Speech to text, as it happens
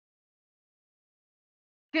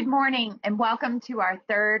Good morning and welcome to our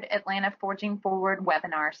third Atlanta Forging Forward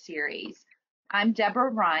webinar series. I'm Deborah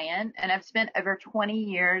Ryan and I've spent over 20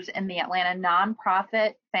 years in the Atlanta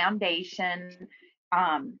nonprofit, foundation,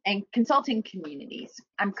 and consulting communities.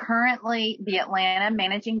 I'm currently the Atlanta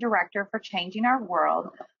Managing Director for Changing Our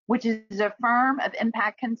World, which is a firm of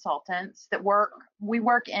impact consultants that we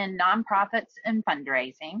work in nonprofits and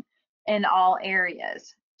fundraising in all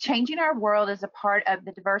areas. Changing Our World is a part of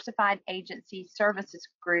the Diversified Agency Services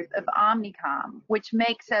Group of Omnicom, which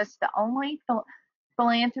makes us the only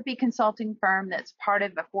philanthropy consulting firm that's part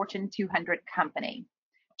of a Fortune 200 company.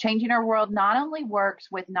 Changing Our World not only works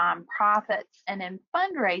with nonprofits and in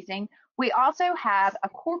fundraising, we also have a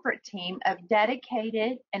corporate team of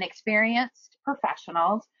dedicated and experienced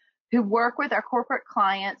professionals who work with our corporate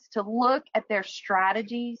clients to look at their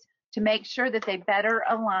strategies to make sure that they better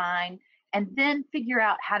align and then figure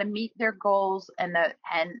out how to meet their goals and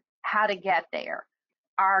how to get there.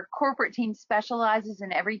 Our corporate team specializes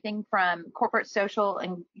in everything from corporate social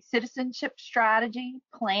and citizenship strategy,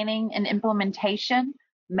 planning and implementation,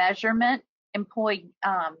 measurement, employee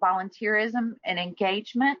volunteerism and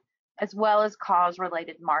engagement, as well as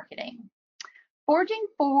cause-related marketing. Forging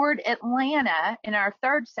Forward Atlanta in our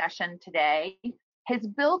third session today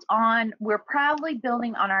we're proudly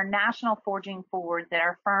building on our national Forging Forward that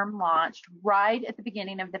our firm launched right at the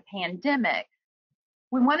beginning of the pandemic.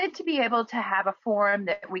 We wanted to be able to have a forum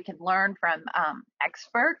that we could learn from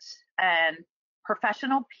experts and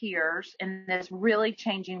professional peers in this really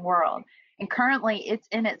changing world. And currently it's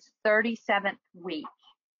in its 37th week.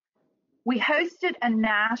 We hosted a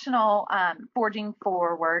national Forging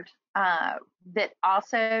Forward that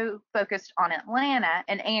also focused on Atlanta,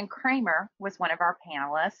 and Cramer was one of our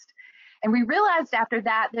panelists. And we realized after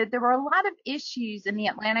that there were a lot of issues in the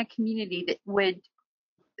Atlanta community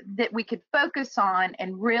that we could focus on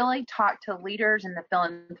and really talk to leaders in the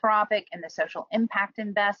philanthropic and the social impact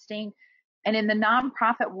investing and in the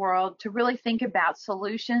nonprofit world to really think about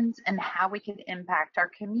solutions and how we could impact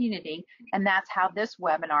our community. And that's how this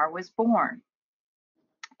webinar was born.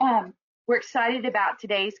 We're excited about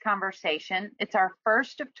today's conversation. It's our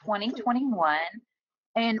first of 2021,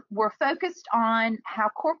 and we're focused on how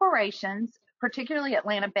corporations, particularly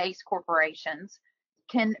Atlanta-based corporations,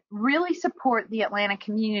 can really support the Atlanta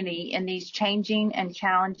community in these changing and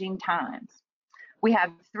challenging times. We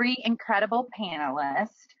have three incredible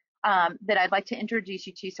panelists that I'd like to introduce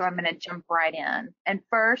you to, so I'm going to jump right in. And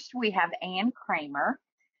first, we have Cramer.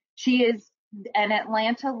 She is an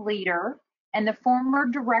Atlanta leader and the former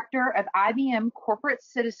director of IBM Corporate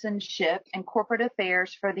Citizenship and Corporate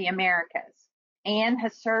Affairs for the Americas. Anne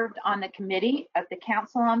has served on the committee of the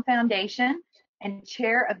Chisolm Foundation and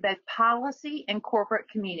chair of both policy and corporate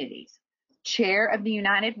communities, chair of the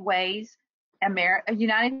United Way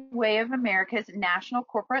of America's National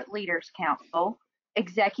Corporate Leaders Council,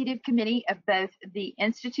 executive committee of both the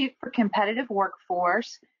Institute for Competitive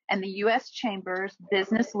Workforce and the U.S. Chamber's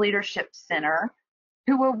Business Leadership Center,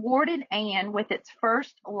 who awarded Anne with its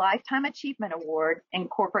first Lifetime Achievement Award in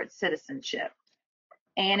Corporate Citizenship.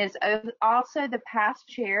 Anne is also the past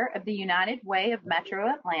chair of the United Way of Metro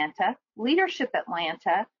Atlanta, Leadership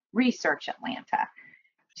Atlanta, Research Atlanta.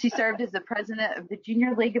 She served as the president of the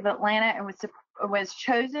Junior League of Atlanta and was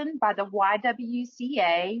chosen by the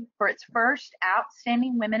YWCA for its first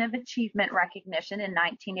Outstanding Women of Achievement recognition in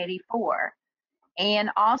 1984.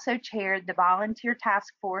 Anne also chaired the volunteer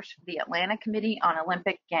task force for the Atlanta Committee on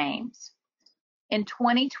Olympic Games. In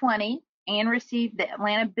 2020, Anne received the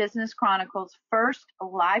Atlanta Business Chronicle's first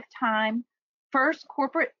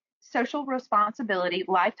Corporate Social Responsibility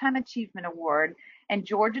Lifetime Achievement Award and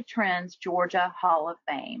Georgia Trend's Georgia Hall of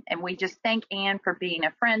Fame. And we just thank Anne for being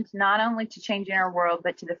a friend not only to Changing Our World,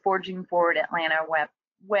 but to the Forging Forward Atlanta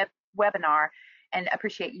webinar, and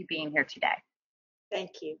appreciate you being here today.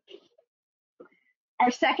 Thank you. Our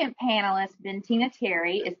second panelist, Bentina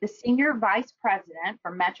Terry, is the Senior Vice President for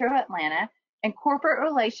Metro Atlanta and Corporate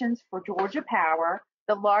Relations for Georgia Power,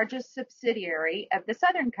 the largest subsidiary of the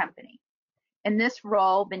Southern Company. In this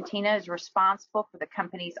role, Bentina is responsible for the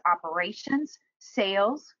company's operations,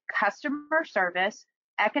 sales, customer service,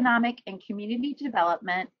 economic and community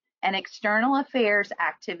development, and external affairs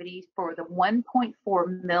activities for the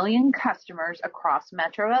 1.4 million customers across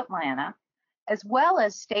Metro Atlanta, as well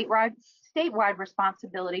as statewide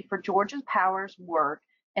responsibility for Georgia Power's work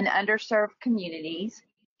in underserved communities,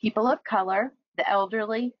 people of color, the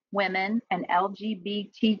elderly, women, and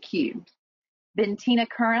LGBTQ. Bentina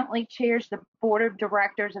currently chairs the board of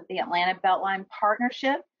directors of the Atlanta Beltline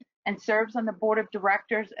Partnership and serves on the board of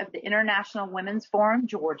directors of the International Women's Forum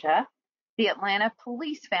Georgia, the Atlanta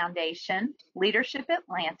Police Foundation, Leadership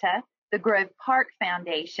Atlanta, the Grove Park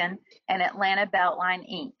Foundation, and Atlanta Beltline,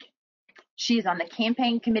 Inc. She's on the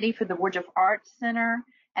campaign committee for the Woodruff Arts Center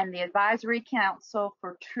and the advisory council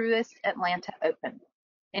for Truist Atlanta Open.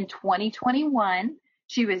 In 2021,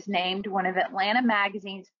 she was named one of Atlanta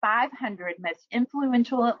Magazine's 500 most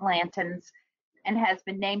influential Atlantans and has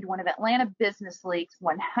been named one of Atlanta Business League's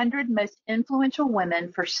 100 most influential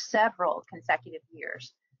women for several consecutive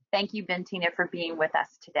years. Thank you, Bentina, for being with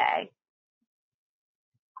us today.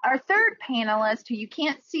 Our third panelist, who you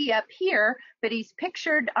can't see up here, but he's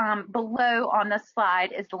pictured below on the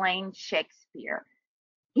slide, is Lain Shakespeare.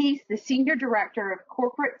 He's the Senior Director of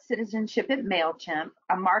Corporate Citizenship at Mailchimp,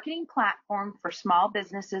 a marketing platform for small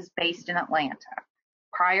businesses based in Atlanta.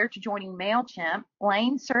 Prior to joining Mailchimp,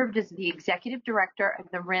 Lain served as the Executive Director of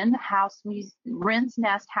the Wren's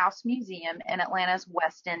Nest House Museum in Atlanta's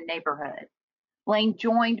West End neighborhood. Lain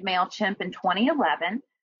joined Mailchimp in 2011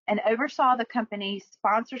 and oversaw the company's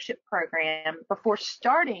sponsorship program before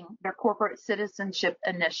starting their corporate citizenship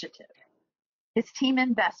initiative. His team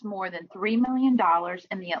invests more than $3 million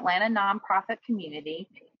in the Atlanta nonprofit community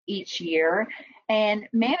each year and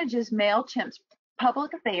manages Mailchimp's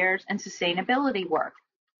public affairs and sustainability work.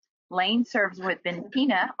 Lain serves with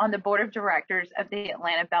Bentina on the board of directors of the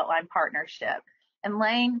Atlanta Beltline Partnership. And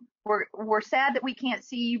Lain, we're sad that we can't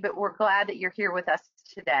see you, but we're glad that you're here with us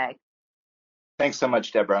today. Thanks so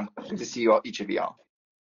much, Deborah. Good to see you all, each of you all.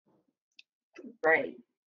 Great.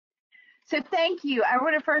 So thank you. I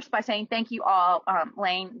want to first by saying thank you all,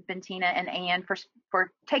 Lain, Bentina, and Ann,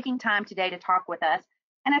 for taking time today to talk with us.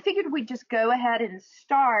 And I figured we'd just go ahead and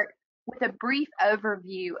start with a brief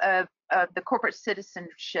overview of the corporate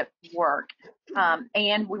citizenship work.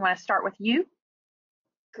 Ann, we want to start with you.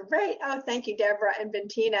 Great. Oh, thank you, Deborah and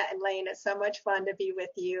Bentina and Lain. It's so much fun to be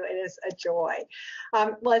with you. It is a joy.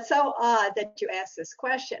 Well, it's so odd that you asked this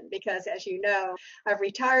question because, as you know, I've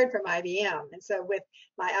retired from IBM. And so with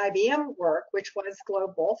my IBM work, which was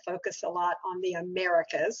global, focused a lot on the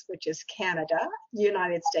Americas, which is Canada,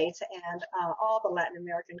 United States, and all the Latin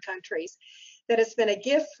American countries, that it's been a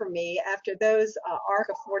gift for me after those arc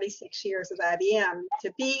of 46 years of IBM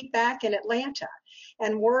to be back in Atlanta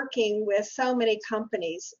and working with so many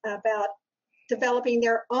companies about developing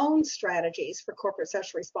their own strategies for corporate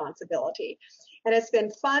social responsibility. And it's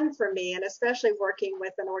been fun for me, and especially working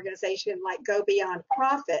with an organization like Go Beyond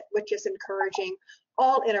Profit, which is encouraging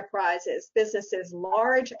all enterprises, businesses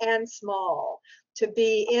large and small, to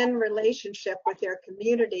be in relationship with their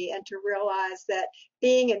community and to realize that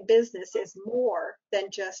being in business is more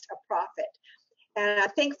than just a profit. And I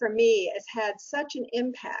think for me, it's had such an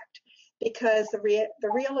impact because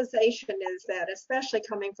the realization is that, especially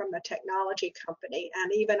coming from a technology company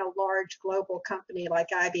and even a large global company like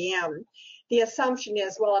IBM, the assumption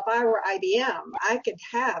is, well, if I were IBM, I could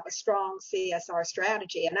have a strong CSR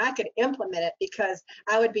strategy and I could implement it because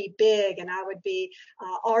I would be big and I would be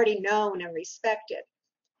already known and respected.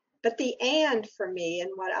 But the and for me,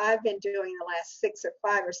 and what I've been doing the last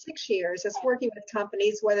 5 or 6 years, is working with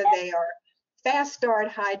companies, whether they are fast start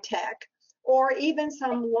high tech, or even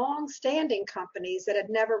some long-standing companies that had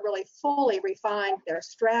never really fully refined their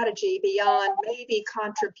strategy beyond maybe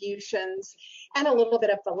contributions and a little bit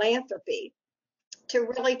of philanthropy, to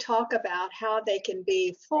really talk about how they can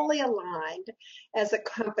be fully aligned as a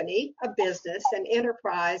company, a business, an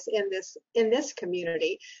enterprise in this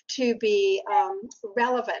community to be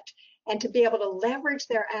relevant and to be able to leverage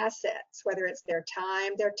their assets, whether it's their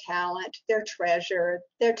time, their talent, their treasure,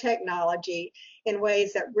 their technology, in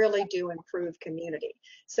ways that really do improve community.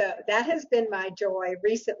 So that has been my joy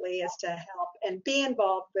recently, is to help and be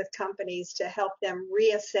involved with companies to help them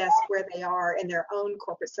reassess where they are in their own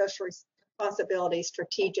corporate social responsibility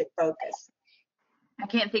strategic focus. I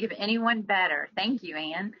can't think of anyone better. Thank you,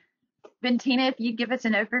 Ann. Bentina, if you'd give us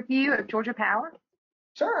an overview of Georgia Power.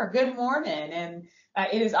 Sure. Good morning. And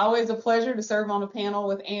it is always a pleasure to serve on a panel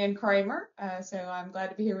with Ann Cramer. So I'm glad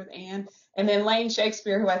to be here with Ann. And then Lain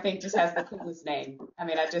Shakespeare, who I think just has the coolest name. I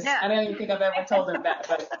mean, I don't even think I've ever told him that.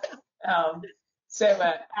 But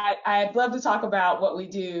I'd love to talk about what we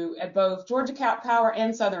do at both Georgia Power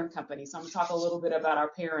and Southern Company. So I'm going to talk a little bit about our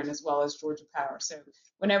parent as well as Georgia Power. So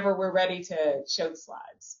whenever we're ready to show the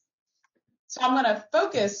slides. So I'm going to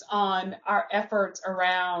focus on our efforts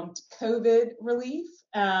around COVID relief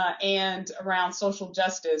and around social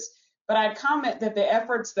justice. But I'd comment that the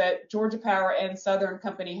efforts that Georgia Power and Southern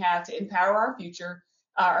Company have to empower our future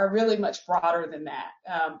are really much broader than that.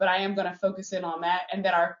 But I am going to focus in on that, and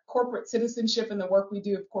that our corporate citizenship and the work we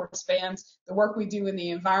do, of course, spans the work we do in the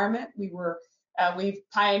environment. We've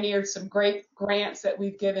pioneered some great grants that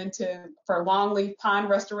we've given for longleaf pine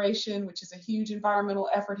restoration, which is a huge environmental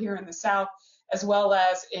effort here in the South, as well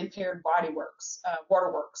as impaired waterworks,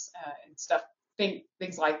 and stuff,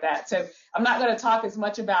 things like that. So I'm not going to talk as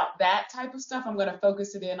much about that type of stuff. I'm going to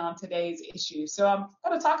focus it in on today's issue. So I'm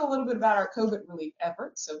going to talk a little bit about our COVID relief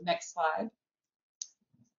efforts. So next slide.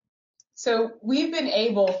 So we've been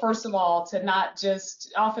able, first of all, to not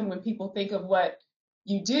just, often when people think of what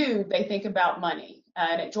you do, they think about money.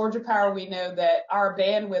 And at Georgia Power, we know that our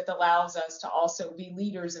bandwidth allows us to also be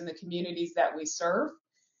leaders in the communities that we serve.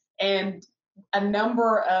 And a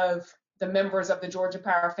number of the members of the Georgia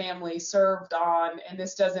Power family served on, and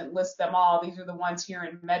this doesn't list them all, these are the ones here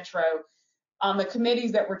in Metro, on the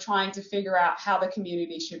committees that were trying to figure out how the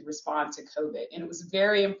community should respond to COVID. And it was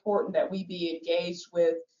very important that we be engaged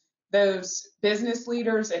with those business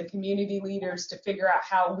leaders and community leaders to figure out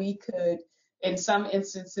how we could, in some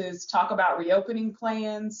instances, talk about reopening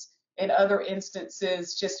plans. In other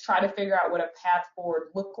instances, just try to figure out what a path forward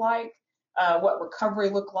looked like. What recovery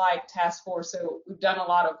looked like, task force. So we've done a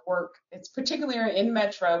lot of work. It's particularly in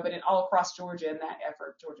Metro, but in all across Georgia in that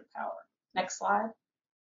effort, Georgia Power. Next slide.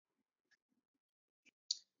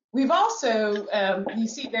 We've also, you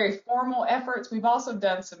see very formal efforts. We've also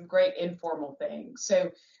done some great informal things. So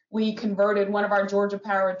we converted one of our Georgia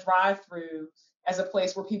Power drive-through as a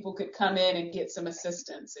place where people could come in and get some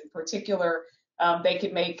assistance. In particular, they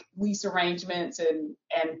could make lease arrangements and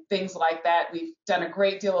things like that. We've done a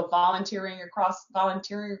great deal of volunteering across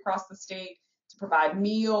the state to provide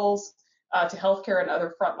meals to healthcare and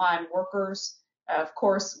other frontline workers. Of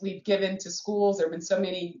course, we've given to schools. There have been so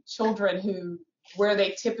many children who, where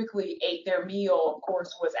they typically ate their meal, of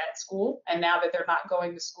course, was at school. And now that they're not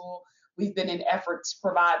going to school, we've been in efforts to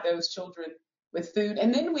provide those children with food.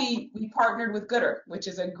 And then we partnered with Gooder, which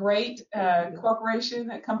is a great corporation,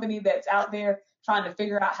 a company that's out there trying to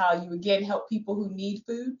figure out how you, again, help people who need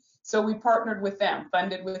food. So we partnered with them,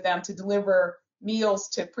 funded with them to deliver meals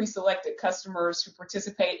to pre-selected customers who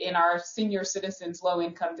participate in our senior citizens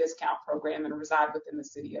low-income discount program and reside within the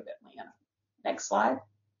city of Atlanta. Next slide.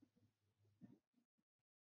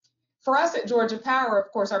 For us at Georgia Power,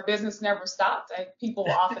 of course, our business never stopped. People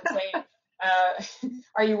often say,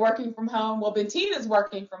 are you working from home? Well, Bentina's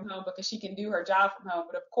working from home because she can do her job from home.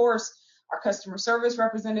 But of course, our customer service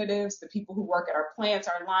representatives, the people who work at our plants,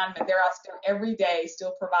 our linemen, they're out still every day,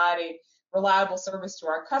 still providing reliable service to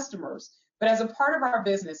our customers. But as a part of our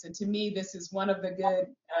business, and to me, this is one of the good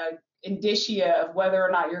indicia of whether or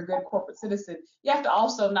not you're a good corporate citizen, you have to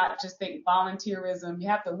also not just think volunteerism. You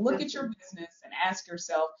have to look at your business and ask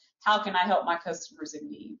yourself, how can I help my customers in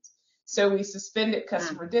need? So we suspended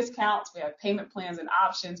customer discounts. We have payment plans and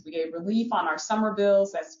options. We gave relief on our summer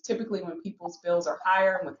bills. That's typically when people's bills are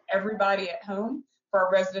higher. And with everybody at home, for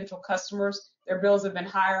our residential customers, their bills have been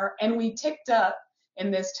higher. And we ticked up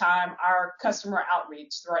in this time our customer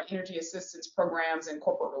outreach through our energy assistance programs and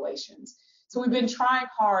corporate relations. So we've been trying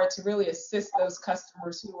hard to really assist those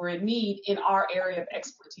customers who are in need in our area of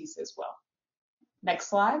expertise as well. Next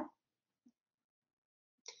slide.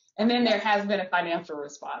 And then there has been a financial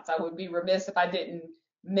response. I would be remiss if I didn't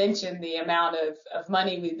mention the amount of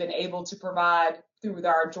money we've been able to provide through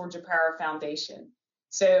our Georgia Power Foundation.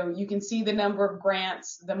 So you can see the number of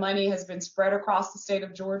grants. The money has been spread across the state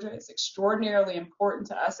of Georgia. It's extraordinarily important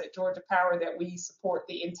to us at Georgia Power that we support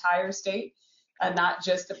the entire state, not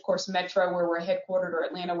just, of course, Metro where we're headquartered or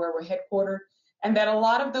Atlanta where we're headquartered, and that a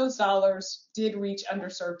lot of those dollars did reach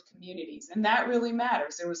underserved communities. And that really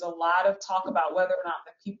matters. There was a lot of talk about whether or not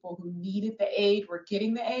the people who needed the aid were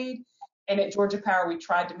getting the aid. And at Georgia Power, we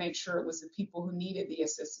tried to make sure it was the people who needed the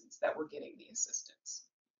assistance that were getting the assistance.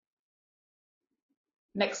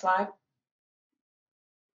 Next slide.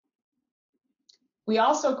 We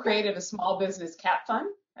also created a small business cap fund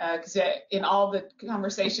because in all the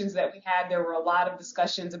conversations that we had, there were a lot of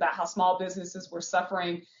discussions about how small businesses were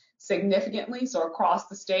suffering significantly. So across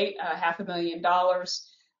the state, $500,000,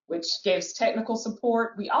 which gives technical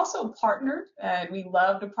support. We also partnered, and we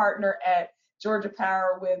love to partner at Georgia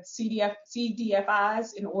Power with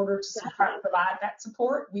CDFIs in order to provide that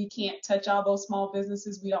support. We can't touch all those small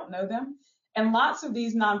businesses. We don't know them. And lots of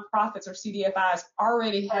these nonprofits or CDFIs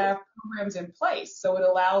already have programs in place. So it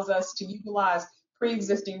allows us to utilize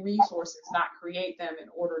pre-existing resources, not create them in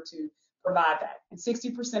order to provide that. And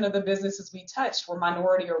 60% of the businesses we touched were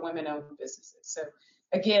minority or women-owned businesses. So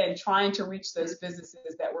again, trying to reach those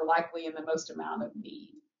businesses that were likely in the most amount of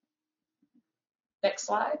need. Next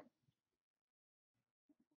slide.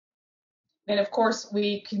 And of course,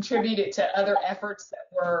 we contributed to other efforts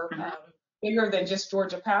that were bigger than just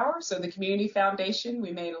Georgia Power. So the Community Foundation,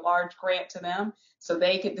 we made a large grant to them so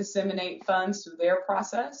they could disseminate funds through their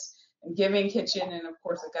process. And Giving Kitchen, and of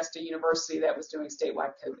course, Augusta University that was doing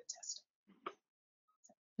statewide COVID testing.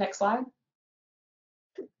 Next slide.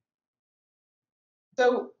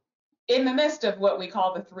 So in the midst of what we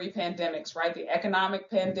call the three pandemics, right? The economic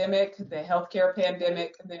pandemic, the healthcare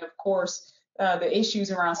pandemic, and then of course the issues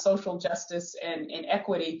around social justice and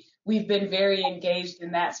equity, we've been very engaged in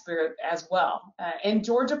that spirit as well. And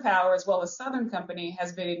Georgia Power, as well as Southern Company,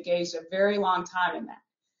 has been engaged a very long time in that.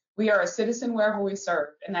 We are a citizen wherever we serve,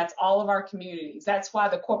 and that's all of our communities. That's why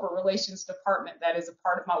the corporate relations department that is a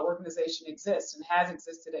part of my organization exists and has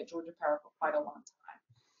existed at Georgia Power for quite a long time.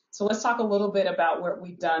 So let's talk a little bit about what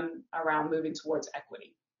we've done around moving towards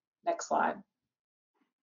equity. Next slide.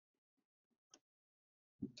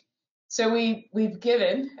 So we've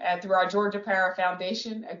given, through our Georgia Power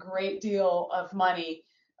Foundation, a great deal of money,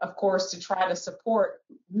 of course, to try to support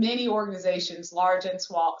many organizations, large and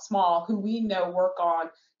small, who we know work on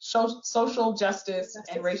social justice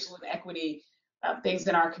and racial inequity things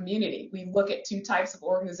in our community. We look at two types of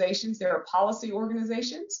organizations. There are policy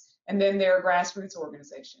organizations, and then there are grassroots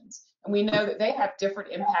organizations. And we know that they have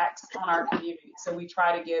different impacts on our community, so we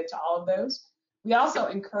try to give to all of those. We also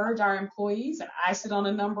encourage our employees, and I sit on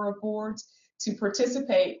a number of boards, to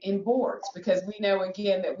participate in boards, because we know,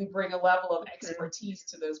 again, that we bring a level of expertise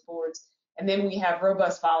to those boards. And then we have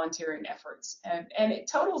robust volunteering efforts. And it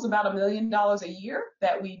totals about $1 million a year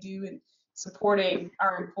that we do in supporting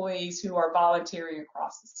our employees who are volunteering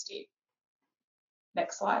across the state.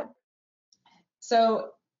 Next slide.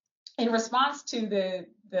 So in response to the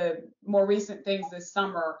more recent things this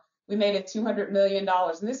summer, we made a $200 million,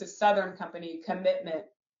 and this is Southern Company, commitment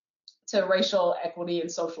to racial equity and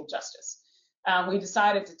social justice. We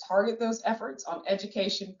decided to target those efforts on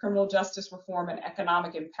education, criminal justice reform, and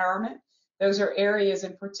economic empowerment. Those are areas,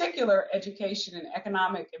 in particular, education and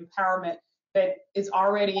economic empowerment, that is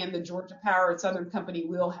already in the Georgia Power and Southern Company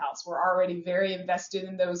wheelhouse. We're already very invested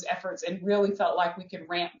in those efforts and really felt like we could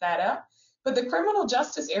ramp that up. But the criminal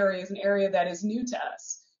justice area is an area that is new to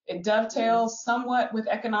us. It dovetails somewhat with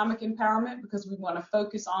economic empowerment because we want to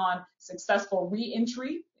focus on successful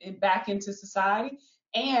reentry back into society,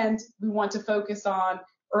 and we want to focus on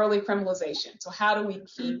early criminalization. So how do we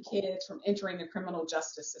keep kids from entering the criminal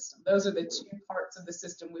justice system? Those are the two parts of the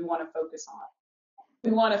system we want to focus on.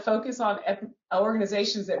 We want to focus on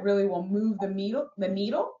organizations that really will move the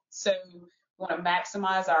needle. So we want to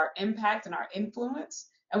maximize our impact and our influence,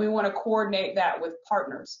 and we want to coordinate that with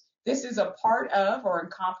partners. This is a part of, or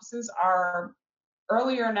encompasses, our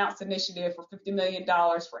earlier announced initiative for $50 million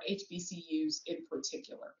for HBCUs in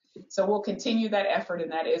particular. So we'll continue that effort,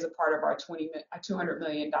 and that is a part of our $200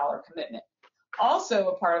 million commitment. Also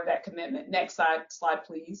a part of that commitment, next slide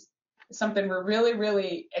please, is something we're really,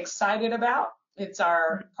 really excited about. It's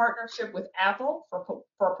our partnership with Apple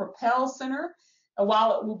for Propel Center. And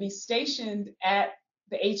while it will be stationed at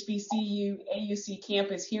the HBCU AUC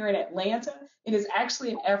campus here in Atlanta, it is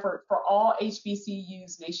actually an effort for all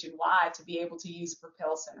HBCUs nationwide to be able to use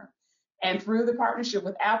Propel Center. And through the partnership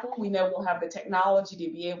with Apple, we know we'll have the technology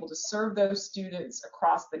to be able to serve those students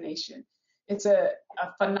across the nation. It's a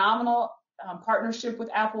phenomenal partnership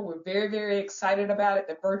with Apple. We're very, very excited about it.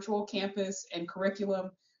 The virtual campus and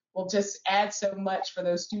curriculum will just add so much for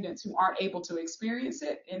those students who aren't able to experience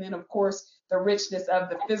it. And then, of course, the richness of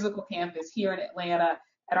the physical campus here in Atlanta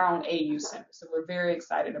at our own AU Center. So we're very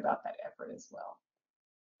excited about that effort as well.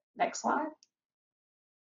 Next slide.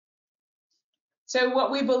 So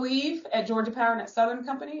what we believe at Georgia Power and at Southern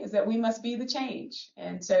Company is that we must be the change.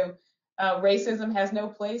 And so racism has no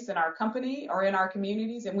place in our company or in our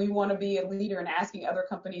communities, and we want to be a leader in asking other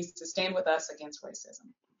companies to stand with us against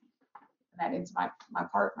racism. And that ends my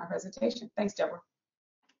presentation. Thanks, Deborah.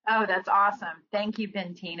 Oh, that's awesome. Thank you,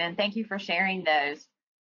 Bentina, and thank you for sharing those.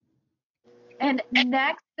 And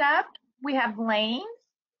next up, we have Lain.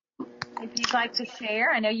 If you'd like to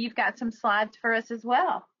share, I know you've got some slides for us as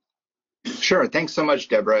well. Sure. Thanks so much,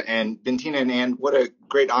 Deborah. And Bentina and Ann, what a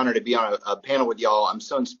great honor to be on a panel with y'all. I'm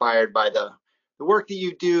so inspired by the work that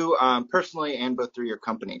you do personally and both through your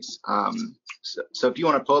companies. So if you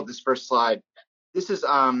want to pull up this first slide, this is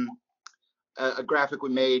a graphic we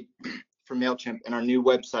made for Mailchimp in our new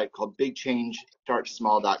website called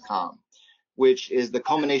bigchangestartsmall.com, which is the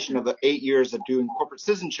culmination of 8 years of doing corporate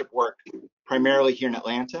citizenship work, primarily here in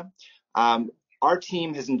Atlanta. Our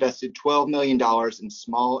team has invested $12 million in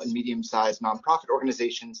small and medium-sized nonprofit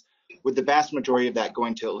organizations, with the vast majority of that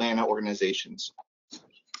going to Atlanta organizations.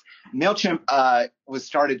 Mailchimp was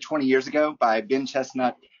started 20 years ago by Ben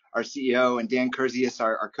Chestnut, our CEO, and Dan Kurzius,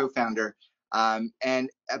 our co-founder. And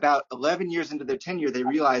about 11 years into their tenure, they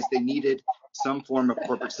realized they needed some form of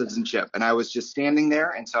corporate citizenship. And I was just standing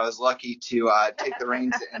there, and so I was lucky to take the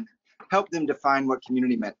reins and help them define what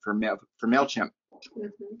community meant for Mailchimp.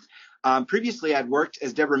 Previously, I'd worked,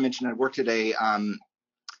 as Deborah mentioned, I'd worked at a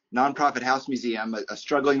nonprofit house museum, a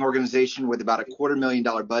struggling organization with about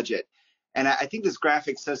 $250,000 budget. And I think this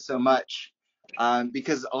graphic says so much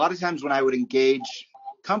because a lot of times when I would engage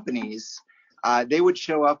companies, they would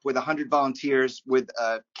show up with 100 volunteers with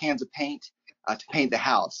cans of paint to paint the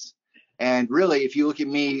house. And really, if you look at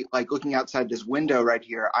me, like looking outside this window right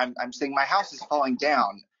here, I'm saying my house is falling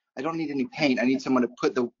down. I don't need any paint. I need someone to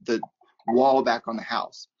put the wall back on the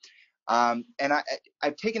house. And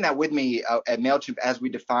I've taken that with me at Mailchimp as we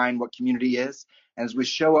define what community is, and as we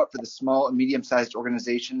show up for the small and medium-sized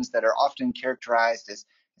organizations that are often characterized as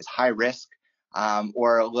high risk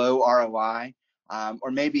or low ROI,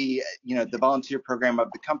 or maybe the volunteer program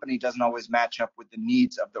of the company doesn't always match up with the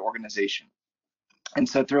needs of the organization. And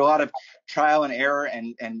so through a lot of trial and error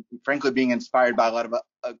and frankly being inspired by a lot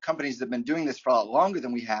of companies that have been doing this for a lot longer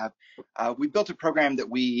than we have, we built a program that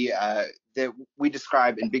we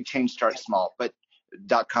describe in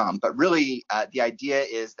BigChangeStartSmall.com. But really the idea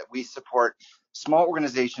is that we support small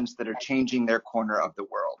organizations that are changing their corner of the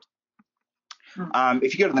world.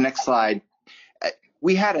 If you go to the next slide,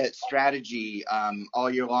 we had a strategy all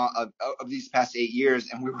year long of these past 8 years,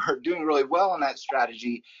 and we were doing really well on that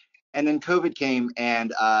strategy. And then COVID came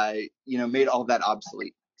and made all of that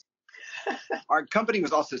obsolete. Our company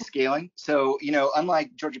was also scaling. So,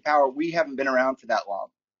 unlike Georgia Power, we haven't been around for that long.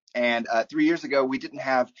 And 3 years ago, we didn't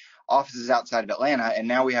have offices outside of Atlanta. And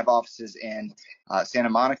now we have offices in Santa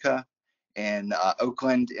Monica, in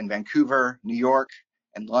Oakland, in Vancouver, New York,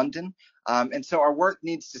 and London. And so our work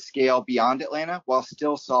needs to scale beyond Atlanta while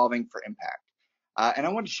still solving for impact. And I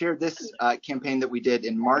want to share this campaign that we did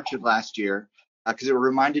in March of last year, because it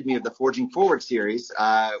reminded me of the Forging Forward series,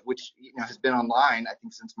 which has been online, I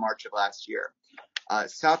think, since March of last year.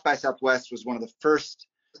 South by Southwest was one of the first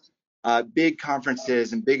big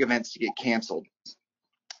conferences and big events to get canceled.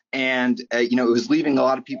 And, it was leaving a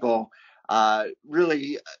lot of people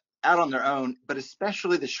really out on their own, but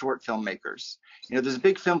especially the short filmmakers. There's a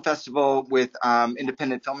big film festival with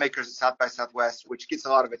independent filmmakers at South by Southwest, which gets a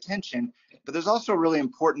lot of attention, but there's also a really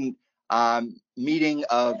important meeting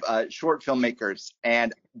of short filmmakers,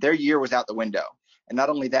 and their year was out the window. And not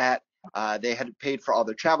only that, they had paid for all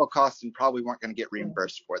their travel costs and probably weren't going to get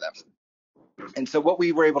reimbursed for them. And so what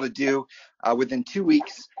we were able to do within 2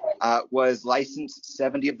 weeks was license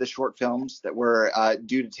 70 of the short films that were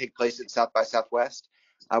due to take place at South by Southwest.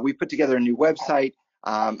 We put together a new website,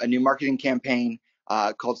 a new marketing campaign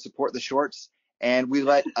called Support the Shorts, and we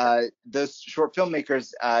let those short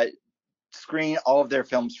filmmakers screen all of their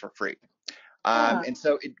films for free. And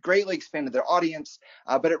so it greatly expanded their audience,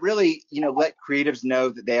 but it really, let creatives know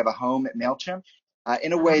that they have a home at Mailchimp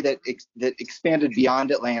in a way that expanded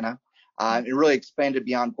beyond Atlanta. It really expanded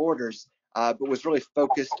beyond borders, but was really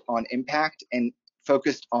focused on impact and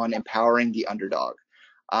focused on empowering the underdog.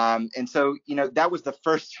 And so, that was the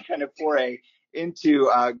first kind of foray into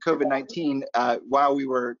COVID-19 while we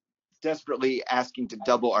were desperately asking to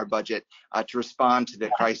double our budget to respond to the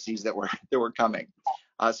crises that were coming.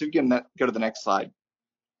 So we can go to the next slide.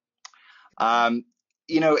 And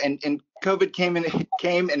COVID came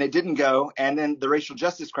and it didn't go, and then the racial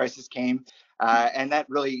justice crisis came, and that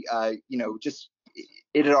really,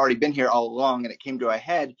 it had already been here all along, and it came to a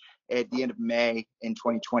head at the end of May in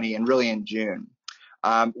 2020, and really in June.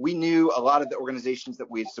 We knew a lot of the organizations that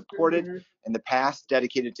we had supported in the past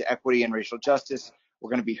dedicated to equity and racial justice were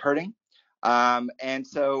going to be hurting. And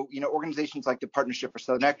so, organizations like the Partnership for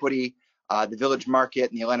Southern Equity, the Village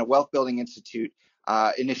Market, and the Atlanta Wealth Building Institute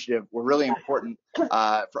initiative were really important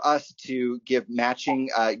for us to give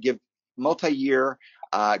multi-year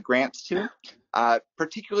grants to,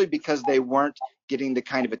 particularly because they weren't getting the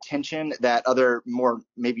kind of attention that other more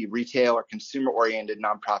maybe retail or consumer-oriented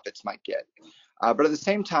nonprofits might get. But at the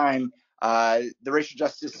same time, the racial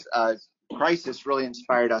justice crisis really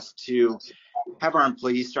inspired us to have our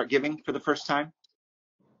employees start giving for the first time.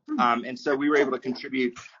 And so we were able to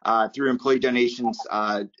contribute through employee donations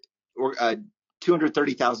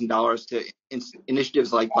 $230,000 to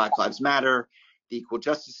initiatives like Black Lives Matter, the Equal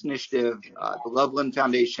Justice Initiative, the Loveland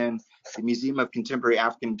Foundation, the Museum of Contemporary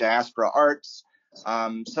African Diaspora Arts,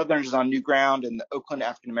 Southerners on New Ground, and the Oakland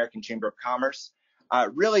African American Chamber of Commerce,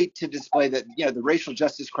 really to display that the racial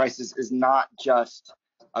justice crisis is not just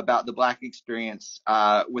about the Black experience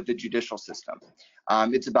with the judicial system.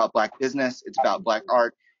 It's about Black business. It's about Black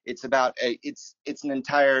art. It's about it's an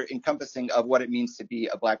entire encompassing of what it means to be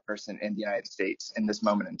a Black person in the United States in this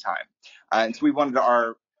moment in time. And so we wanted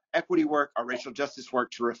our equity work, our racial justice work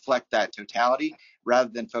to reflect that totality rather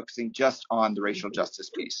than focusing just on the racial justice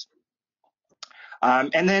piece.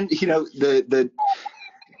 And then, the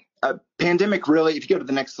pandemic really, if you go to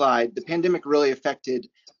the next slide, the pandemic really affected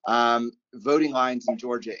voting lines in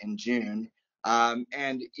Georgia in June.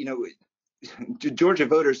 And, Georgia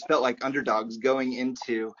voters felt like underdogs going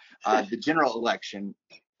into the general election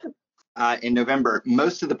in November.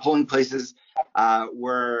 Most of the polling places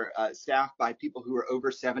were staffed by people who were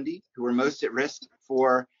over 70, who were most at risk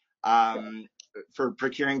for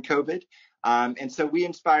procuring COVID. And so we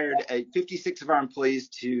inspired 56 of our employees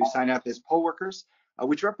to sign up as poll workers,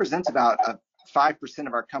 which represents about 5%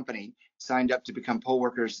 of our company signed up to become poll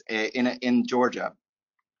workers in Georgia.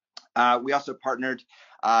 We also partnered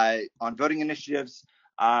on voting initiatives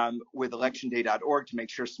with electionday.org to make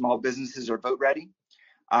sure small businesses are vote ready.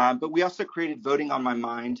 But we also created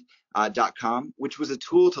votingonmymind.com, which was a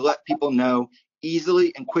tool to let people know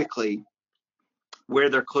easily and quickly where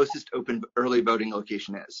their closest open early voting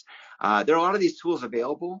location is. There are a lot of these tools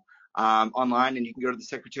available online, and you can go to the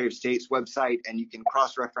Secretary of State's website and you can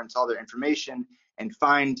cross-reference all their information and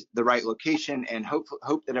find the right location and hope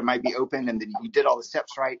that it might be open and that you did all the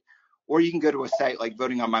steps right. Or you can go to a site like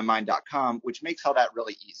votingonmymind.com, which makes all that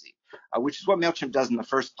really easy, which is what Mailchimp does in the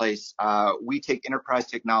first place. We take enterprise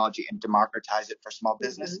technology and democratize it for small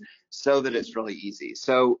business so that it's really easy.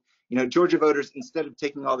 So, Georgia voters, instead of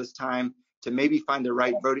taking all this time to maybe find the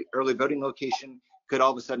right early voting location, could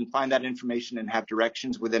all of a sudden find that information and have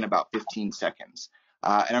directions within about 15 seconds.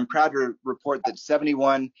 And I'm proud to report that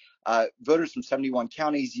 71 voters from 71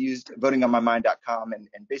 counties used votingonmymind.com, and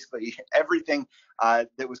basically everything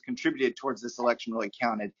that was contributed towards this election really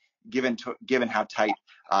counted, given how tight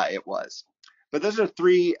it was. But those are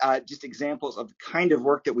three just examples of the kind of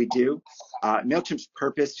work that we do. Mailchimp's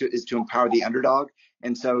purpose is to empower the underdog.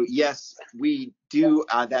 And so, yes, we do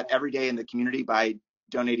that every day in the community by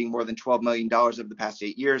donating more than $12 million over the past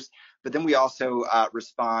 8 years. But then we also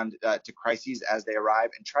respond to crises as they arrive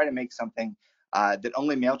and try to make something that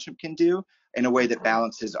only Mailchimp can do in a way that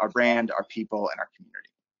balances our brand, our people, and our community.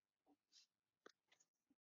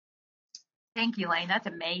 Thank you, Lain. That's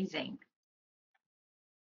amazing.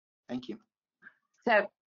 Thank you. So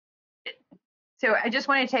I just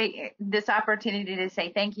want to take this opportunity to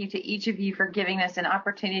say thank you to each of you for giving us an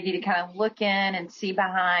opportunity to kind of look in and see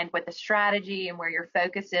behind what the strategy and where your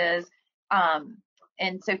focus is.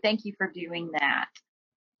 And so thank you for doing that.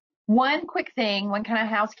 One quick thing, one kind of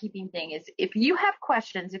housekeeping thing is if you have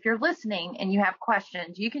questions, if you're listening and you have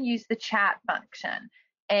questions, you can use the chat function.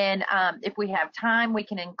 And if we have time, we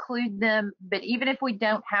can include them. But even if we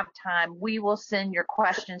don't have time, we will send your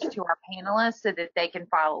questions to our panelists so that they can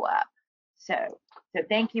follow up. So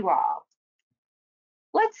thank you all.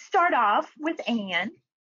 Let's start off with Anne.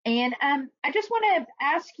 And I just want to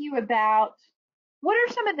ask you about what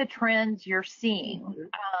are some of the trends you're seeing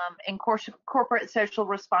in corporate social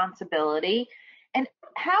responsibility, and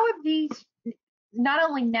how have these, not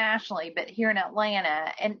only nationally, but here in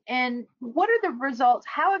Atlanta, and what are the results?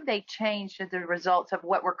 How have they changed as the results of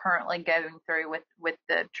what we're currently going through with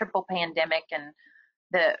the triple pandemic and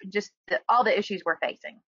all the issues we're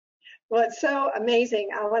facing? Well, it's so amazing.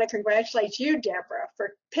 I want to congratulate you, Deborah,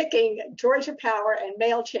 for picking Georgia Power and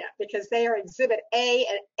Mailchimp, because they are exhibit A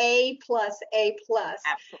and A+,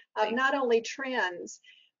 of not only trends,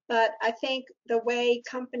 but I think the way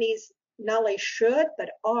companies not only should, but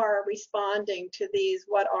are responding to these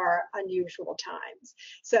what are unusual times.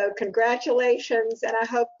 So congratulations, and I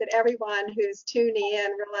hope that everyone who's tuning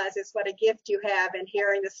in realizes what a gift you have in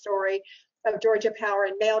hearing the story of Georgia Power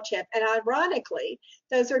and Mailchimp. And ironically,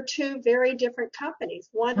 those are two very different companies.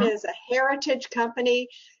 One is a heritage company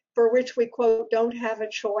for which we, quote, don't have a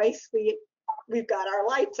choice. We've got our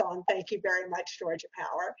lights on, thank you very much, Georgia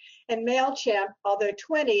Power. And Mailchimp, although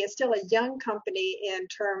 20, is still a young company in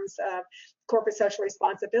terms of corporate social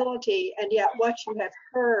responsibility. And yet what you have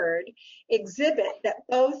heard exhibit that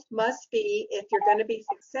both must be, if you're going to be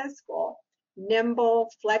successful,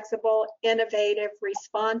 nimble, flexible, innovative,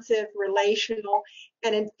 responsive, relational,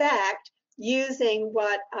 and in fact, using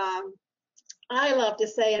what I love to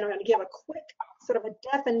say, and I'm going to give a quick sort of a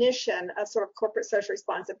definition of sort of corporate social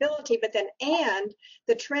responsibility, but then and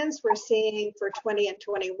the trends we're seeing for 20 and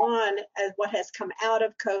 21 as what has come out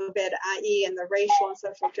of COVID, i.e. in the racial and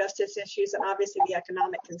social justice issues, and obviously the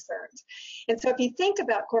economic concerns. And so if you think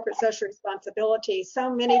about corporate social responsibility,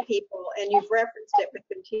 so many people, and you've referenced it with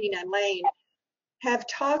Bentina and Lain, have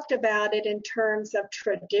talked about it in terms of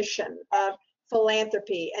tradition, of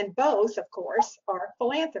philanthropy, and both, of course, are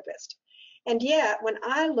philanthropists. And yet, when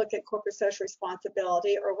I look at corporate social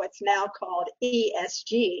responsibility, or what's now called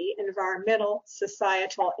ESG, environmental,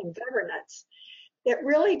 societal, and governance, it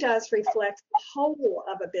really does reflect the whole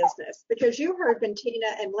of a business, because you heard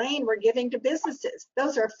Bentina and Lain were giving to businesses.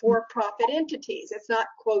 Those are for-profit entities. It's not,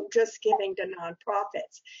 quote, just giving to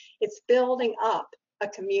nonprofits. It's building up a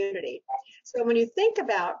community. So when you think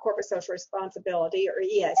about corporate social responsibility or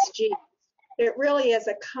ESG, it really is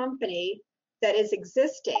a company that is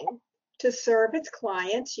existing to serve its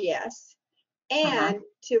clients, yes, and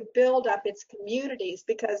to build up its communities,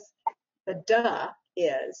 because the duh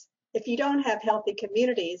is, if you don't have healthy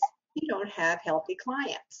communities, you don't have healthy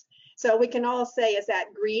clients. So we can all say, is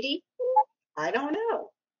that greedy? I don't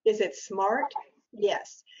know. Is it smart?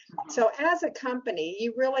 Yes. So as a company,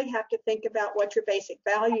 you really have to think about what your basic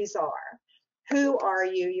values are. Who are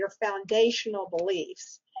you? Your foundational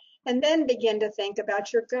beliefs. And then begin to think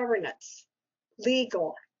about your governance,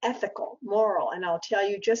 legal, ethical, moral. And I'll tell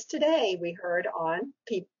you, just today we heard on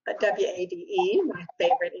WADE, my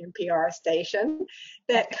favorite NPR station,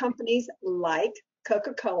 that companies like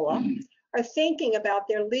Coca-Cola are thinking about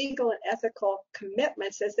their legal and ethical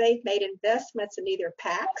commitments as they've made investments in either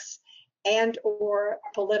PACs and or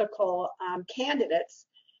political candidates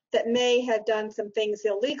that may have done some things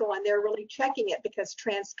illegal, and they're really checking it because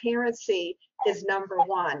transparency is number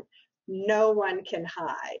one. No one can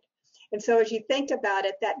hide. And so as you think about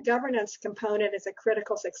it, that governance component is a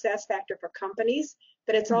critical success factor for companies,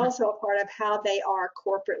 but it's also a part of how they are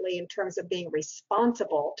corporately in terms of being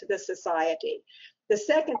responsible to the society. The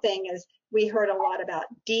second thing is we heard a lot about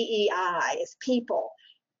DEI as people,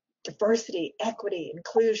 diversity, equity,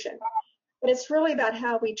 inclusion. But it's really about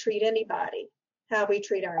how we treat anybody, how we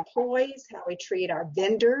treat our employees, how we treat our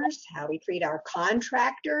vendors, how we treat our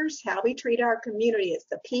contractors, how we treat our community. It's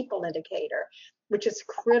the people indicator, which is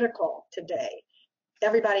critical today.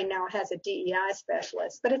 Everybody now has a DEI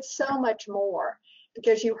specialist, but it's so much more,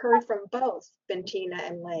 because you heard from both Bentina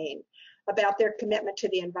and Lain about their commitment to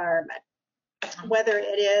the environment, whether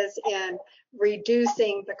it is in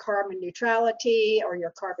reducing the carbon neutrality or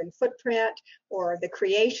your carbon footprint or the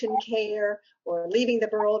creation care or leaving the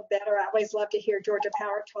world better. I always love to hear Georgia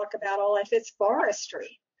Power talk about all of its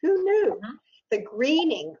forestry. Who knew? The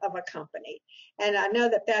greening of a company. And I know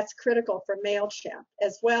that that's critical for Mailchimp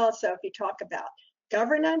as well. So if you talk about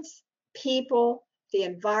governance, people, the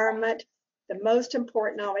environment, the most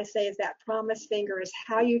important, I always say, is that promise finger is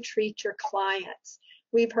how you treat your clients.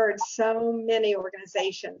 We've heard so many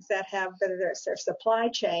organizations that have, whether it's their supply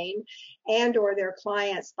chain and or their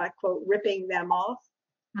clients, by quote, ripping them off,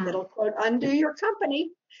 it'll quote, undo your company.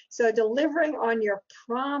 So delivering on your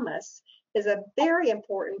promise is a very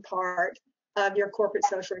important part of your corporate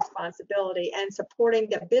social responsibility, and supporting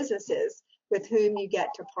the businesses with whom you get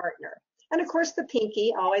to partner. And of course, the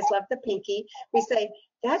pinky, I always love the pinky. We say,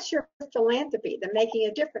 that's your philanthropy, the making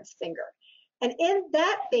a difference finger. And in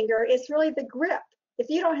that finger, it's really the grip. If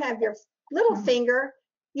you don't have your little finger,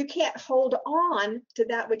 you can't hold on to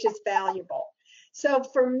that which is valuable. So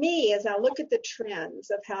for me, as I look at the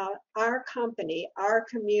trends of how our company, our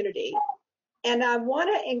community, and I want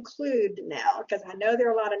to include now, because I know there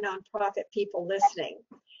are a lot of nonprofit people listening,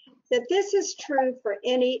 that this is true for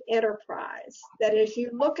any enterprise, that as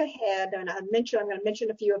you look ahead, and I'm going to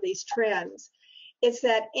mention a few of these trends, it's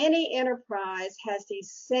that any enterprise has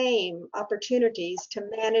these same opportunities to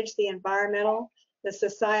manage the environmental, the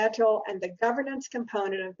societal, and the governance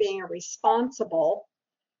component of being a responsible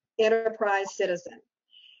enterprise citizen.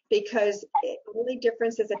 Because the only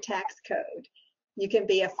difference is a tax code. You can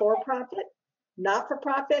be a for-profit,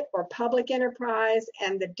 not-for-profit, or public enterprise,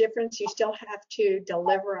 and the difference, you still have to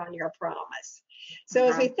deliver on your promise. So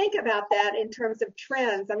as we think about that in terms of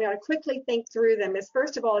trends, I'm going to quickly think through them. Is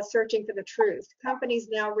first of all, is searching for the truth. Companies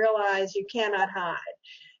now realize you cannot hide.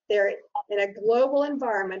 They're in a global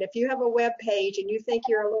environment. If you have a web page and you think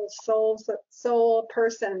you're a little soul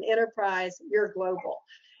person enterprise, you're global.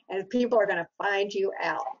 And people are going to find you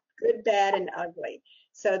out, good, bad, and ugly.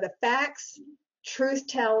 So the facts, truth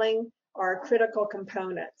telling are critical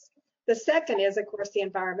components. The second is, of course, the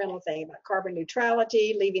environmental thing about carbon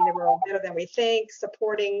neutrality, leaving the world better than we think,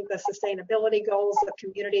 supporting the sustainability goals of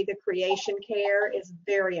community, the creation care is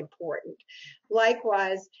very important.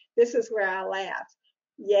 Likewise, this is where I laugh.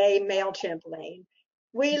 Yay, Mailchimp, Lain.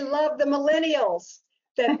 We love the millennials,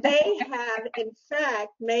 that they have, in fact,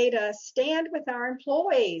 made us stand with our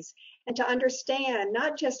employees and to understand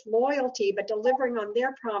not just loyalty, but delivering on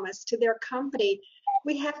their promise to their company.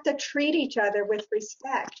 We have to treat each other with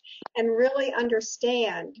respect and really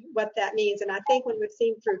understand what that means. And I think when we've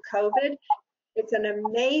seen through COVID, it's an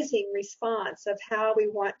amazing response of how we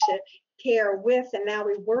want to care with, and now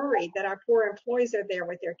we worry that our poor employees are there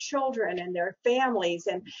with their children and their families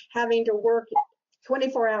and having to work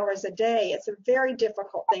 24 hours a day. It's a very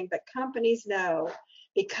difficult thing, but companies know,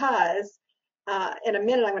 because in a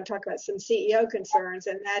minute, I'm going to talk about some CEO concerns,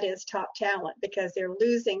 and that is top talent, because they're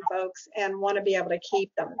losing folks and want to be able to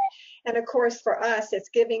keep them. And of course, for us, it's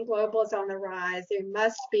giving global is on the rise. They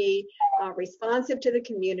must be responsive to the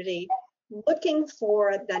community, looking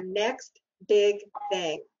for the next big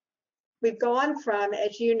thing. We've gone from,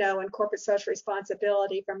 as you know, in corporate social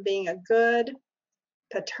responsibility, from being a good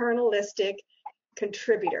paternalistic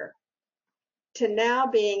contributor to now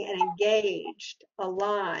being an engaged,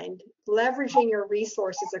 aligned, leveraging your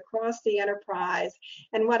resources across the enterprise.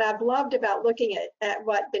 And what I've loved about looking at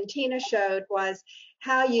what Bentina showed was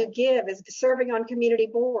how you give is serving on community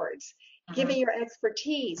boards, giving your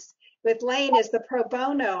expertise. With Lain is the pro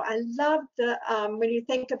bono. I love the when you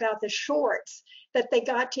think about the shorts that they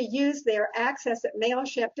got to use their access at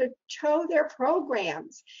Mailchimp to show their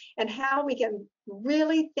programs, and how we can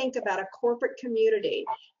really think about a corporate community,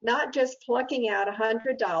 not just plucking out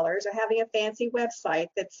 $100 or having a fancy website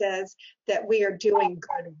that says that we are doing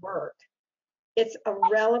good work. It's a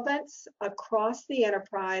relevance across the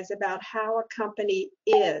enterprise about how a company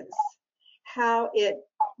is, how it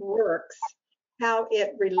works, how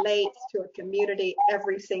it relates to a community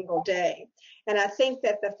every single day. And I think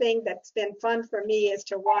that the thing that's been fun for me is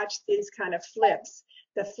to watch these kind of flips.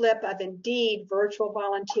 The flip of Indeed, virtual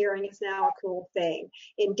volunteering is now a cool thing.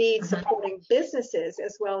 Indeed, supporting businesses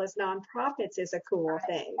as well as nonprofits is a cool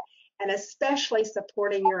thing. And especially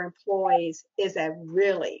supporting your employees is a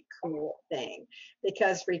really cool thing,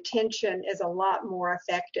 because retention is a lot more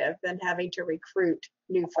effective than having to recruit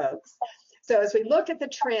new folks. So as we look at the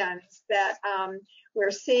trends that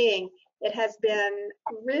we're seeing, it has been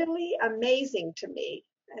really amazing to me,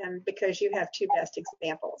 and because you have two best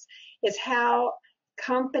examples, is how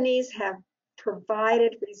companies have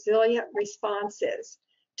provided resilient responses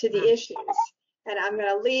to the issues. And I'm going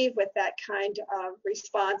to leave with that kind of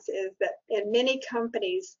response, is that in many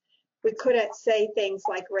companies, we couldn't say things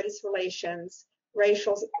like race relations,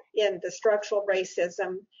 in the structural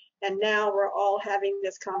racism, and now we're all having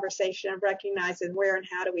this conversation and recognizing where and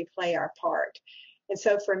how do we play our part. And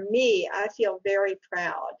so for me, I feel very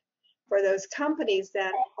proud for those companies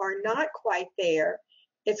that are not quite there.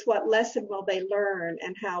 It's what lesson will they learn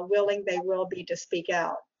and how willing they will be to speak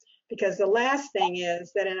out. Because the last thing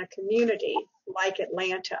is that in a community like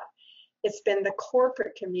Atlanta, it's been the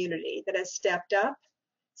corporate community that has stepped up,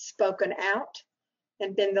 spoken out,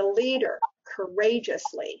 and been the leader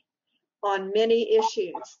courageously on many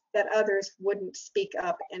issues that others wouldn't speak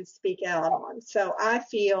up and speak out on. So I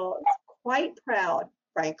feel quite proud,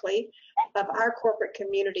 frankly, of our corporate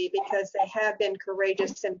community, because they have been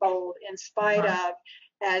courageous and bold in spite of,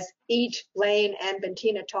 as each Lain and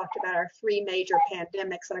Bentina talked about, our three major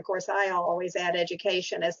pandemics. And of course, I always add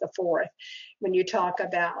education as the fourth when you talk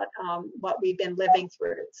about what we've been living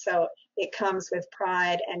through. So it comes with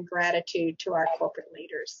pride and gratitude to our corporate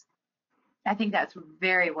leaders. I think that's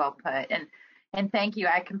very well put. And thank you.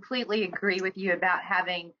 I completely agree with you about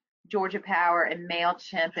having Georgia Power and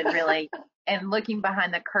Mailchimp, and really and looking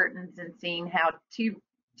behind the curtains and seeing how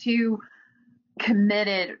two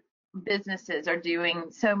committed businesses are doing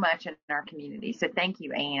so much in our community. So thank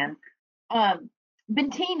you, Anne.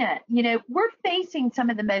 Bentina, we're facing some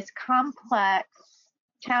of the most complex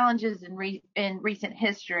challenges in recent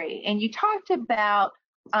history, and you talked about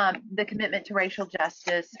the commitment to racial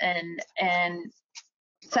justice and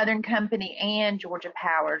Southern Company and Georgia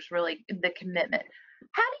Power's really the commitment.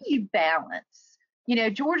 How do you balance?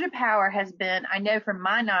 Georgia Power has been, I know from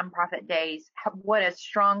my nonprofit days, what a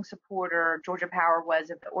strong supporter Georgia Power was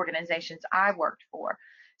of the organizations I worked for.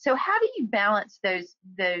 So how do you balance those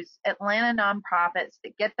Atlanta nonprofits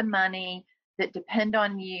that get the money, that depend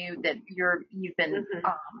on you, that you've been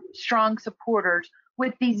strong supporters,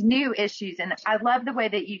 with these new issues? And I love the way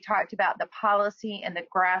that you talked about the policy and the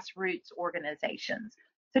grassroots organizations.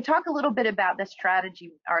 So talk a little bit about the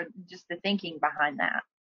strategy, or just the thinking behind that.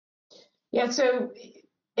 Yeah, so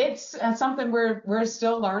it's something we're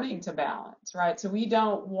still learning to balance, right? So we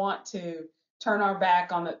don't want to turn our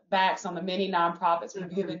backs on the many nonprofits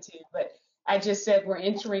we've given to, but I just said we're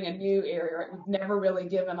entering a new area, right? We've never really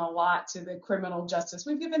given a lot to the criminal justice.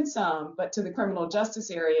 We've given some, but to the criminal justice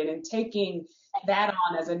area, and in taking that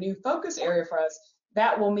on as a new focus area for us,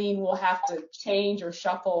 that will mean we'll have to change or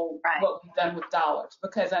shuffle what we've done with dollars,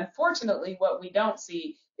 because unfortunately what we don't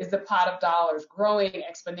see is the pot of dollars growing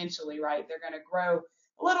exponentially, right? They're going to grow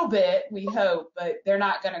a little bit, we hope, but they're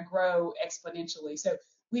not going to grow exponentially. So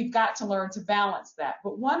we've got to learn to balance that.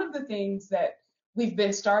 But one of the things that we've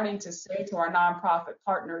been starting to say to our nonprofit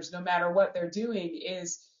partners, no matter what they're doing,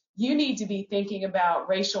 is you need to be thinking about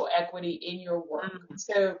racial equity in your work.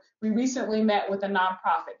 So we recently met with a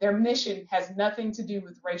nonprofit. Their mission has nothing to do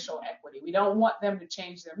with racial equity. We don't want them to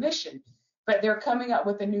change their mission, but they're coming up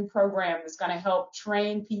with a new program that's going to help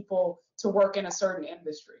train people to work in a certain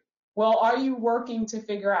industry. Well, are you working to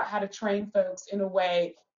figure out how to train folks in a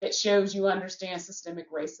way that shows you understand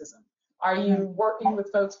systemic racism? Are you working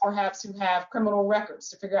with folks perhaps who have criminal records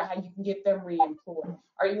to figure out how you can get them reemployed?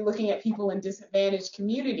 Are you looking at people in disadvantaged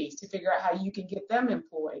communities to figure out how you can get them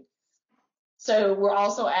employed? So we're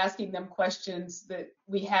also asking them questions that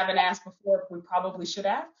we haven't asked before, we probably should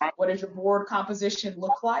ask. What does your board composition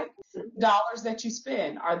look like? Dollars that you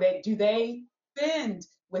spend, do they spend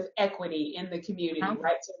with equity in the community,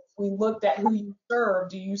 right? So if we looked at who you serve,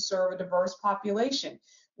 do you serve a diverse population?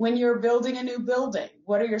 When you're building a new building,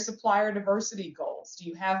 what are your supplier diversity goals? Do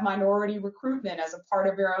you have minority recruitment as a part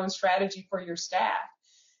of your own strategy for your staff?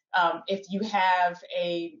 If you have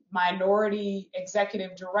a minority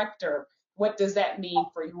executive director, what does that mean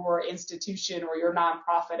for your institution or your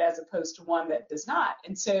nonprofit as opposed to one that does not?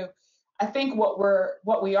 And so I think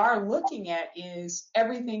what we are looking at is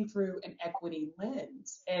everything through an equity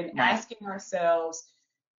lens and asking ourselves,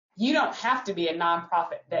 you don't have to be a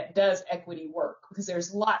nonprofit that does equity work, because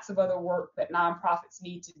there's lots of other work that nonprofits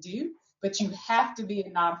need to do, but you have to be a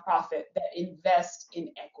nonprofit that invests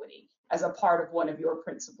in equity as a part of one of your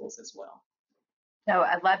principles as well. So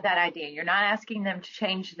I love that idea. You're not asking them to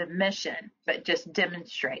change the mission, but just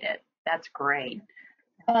demonstrate it. That's great.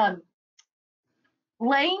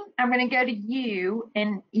 Lain, I'm going to go to you.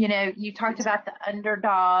 And, you talked about the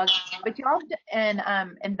underdog, but you're also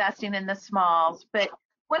investing in the smalls. But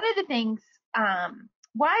one of the things,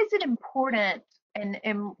 why is it important,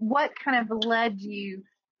 and what kind of led you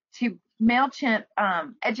to Mailchimp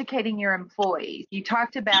educating your employees? You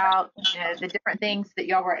talked about the different things that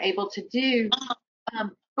y'all were able to do,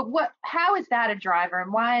 but how is that a driver,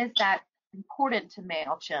 and why is that important to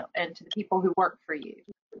Mailchimp and to the people who work for you?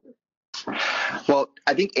 Well,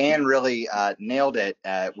 I think Anne really nailed it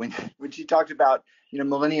when she talked about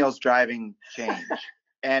millennials driving change.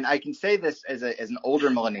 And I can say this as an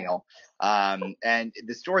older millennial, and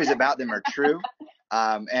the stories about them are true.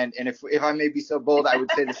 And if I may be so bold, I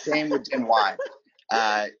would say the same with Gen Y.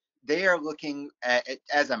 They are looking at,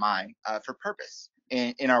 as am I, for purpose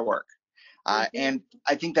in our work. And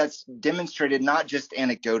I think that's demonstrated not just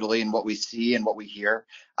anecdotally in what we see and what we hear.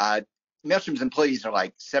 Mailchimp's employees are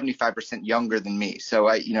like 75% younger than me. So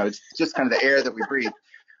it's just kind of the air that we breathe.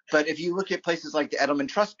 But if you look at places like the Edelman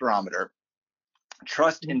Trust Barometer,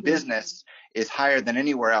 trust in business is higher than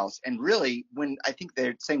anywhere else. And really, when I think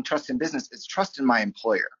they're saying trust in business, it's trust in my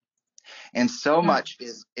employer. And so much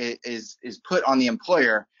is put on the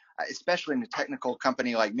employer, especially in a technical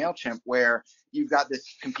company like Mailchimp, where you've got this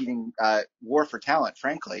competing war for talent,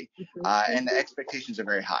 frankly, and the expectations are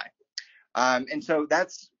very high. And so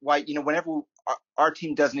that's why, whenever our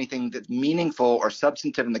team does anything that's meaningful or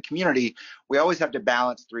substantive in the community, we always have to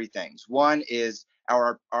balance three things. One is,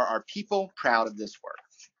 are people proud of this work?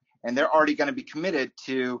 And they're already going to be committed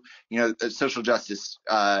to, social justice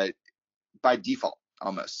by default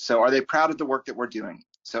almost. So are they proud of the work that we're doing?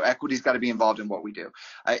 So equity's got to be involved in what we do.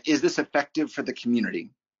 Is this effective for the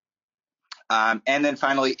community? And then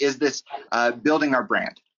finally, is this building our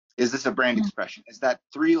brand? Is this a brand expression? Is that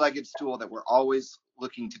three-legged stool that we're always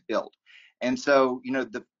looking to build? And so,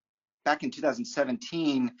 back in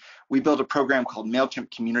 2017, we built a program called Mailchimp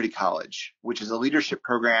Community College, which is a leadership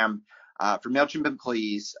program for Mailchimp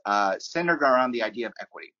employees centered around the idea of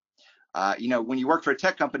equity. When you work for a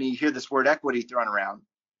tech company, you hear this word equity thrown around.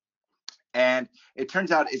 And it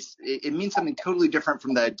turns out it means something totally different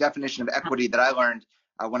from the definition of equity that I learned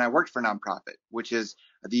when I worked for a nonprofit, which is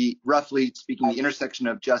roughly speaking, the intersection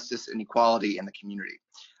of justice and equality in the community.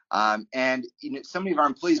 And so many of our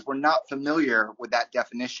employees were not familiar with that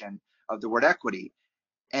definition of the word equity.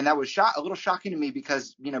 And that was a little shocking to me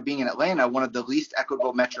because, being in Atlanta, one of the least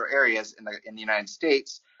equitable metro areas in the United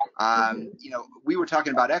States, we were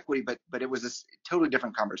talking about equity, but it was a totally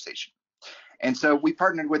different conversation. And so we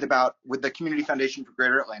partnered with the Community Foundation for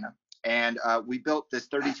Greater Atlanta, and we built this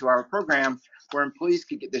 32-hour program where employees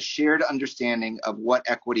could get this shared understanding of what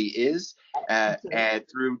equity is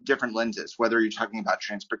through different lenses, whether you're talking about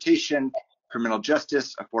transportation, criminal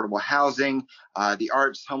justice, affordable housing, the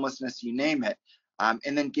arts, homelessness, you name it,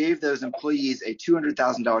 and then gave those employees a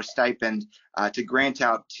 $200,000 stipend to grant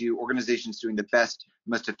out to organizations doing the best,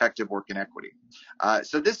 most effective work in equity.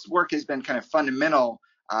 So this work has been kind of fundamental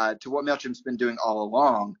to what Mailchimp's been doing all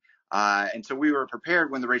along. And so we were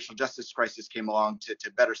prepared when the racial justice crisis came along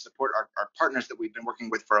to better support our partners that we've been working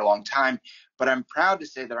with for a long time. But I'm proud to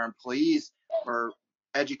say that our employees, for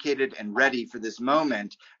educated and ready for this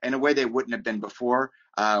moment in a way they wouldn't have been before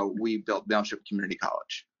we built Mailchimp Community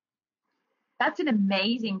College. That's an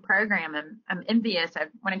amazing program. I'm envious. I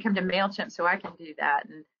want to come to Mailchimp so I can do that,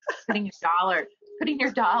 and putting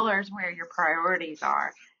your dollars where your priorities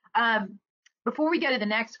are. Before we go to the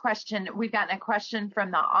next question, we've gotten a question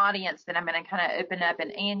from the audience that I'm going to kind of open up,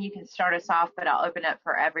 and Anne, you can start us off, but I'll open up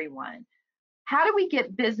for everyone. How do we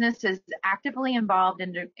get businesses actively involved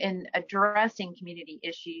in addressing community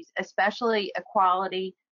issues, especially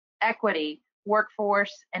equality, equity,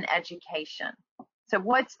 workforce, and education? So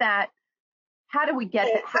what's that? How do we get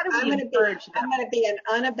that? How do we encourage them? I'm going to be an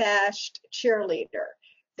unabashed cheerleader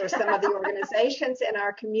for some of the organizations in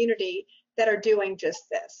our community that are doing just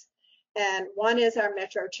this. And one is our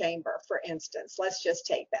Metro Chamber, for instance. Let's just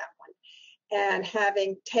take that one. And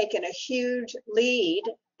having taken a huge lead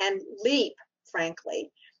and leap, frankly,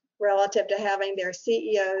 relative to having their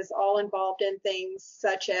CEOs all involved in things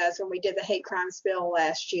such as when we did the hate crimes bill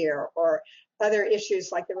last year, or other issues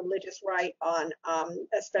like the religious right on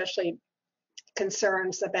especially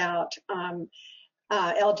concerns about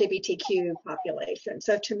LGBTQ population.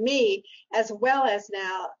 So to me, as well as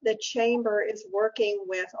now, the Chamber is working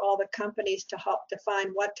with all the companies to help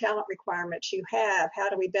define what talent requirements you have. How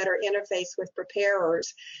do we better interface with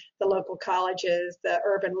preparers, the local colleges, the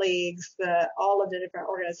urban leagues, all of the different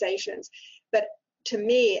organizations. But to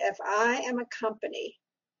me, if I am a company,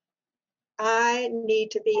 I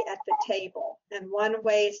need to be at the table. And one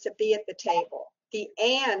way is to be at the table. The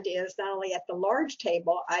and is not only at the large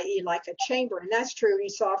table, i.e. like a chamber, and that's true, you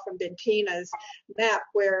saw from Bentina's map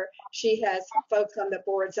where she has folks on the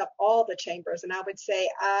boards of all the chambers, and I would say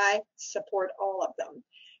I support all of them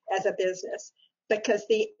as a business. Because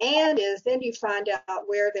the and is then you find out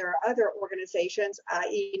where there are other organizations,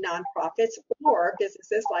 i.e. nonprofits or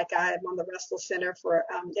businesses like I am on the Russell Center for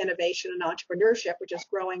Innovation and Entrepreneurship, which is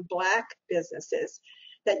growing Black businesses,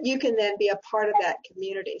 that you can then be a part of that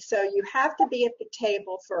community. So you have to be at the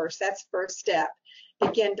table first. That's first step.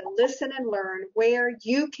 Begin to listen and learn where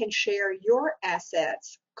you can share your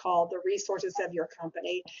assets, called the resources of your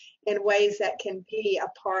company, in ways that can be a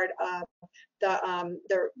part of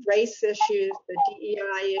the race issues, the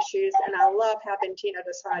DEI issues, and I love how Bentina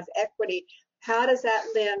describes equity. How does that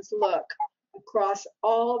lens look across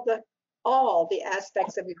all the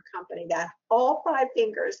aspects of your company, that all 5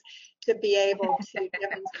 fingers, to be able to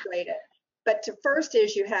demonstrate it? But first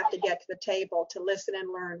is you have to get to the table to listen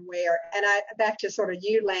and learn where, and back to sort of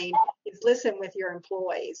you, Lain, is listen with your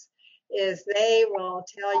employees, is they will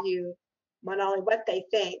tell you not only what they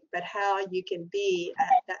think, but how you can be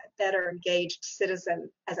a better engaged citizen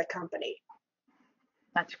as a company.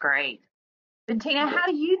 That's great. Bentina, how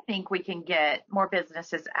do you think we can get more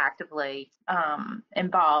businesses actively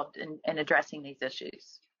involved in addressing these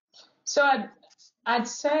issues? So I'd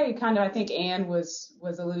say kind of, I think Anne was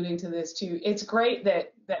alluding to this too. It's great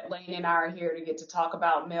that Lain and I are here to get to talk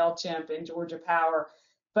about Mailchimp and Georgia Power,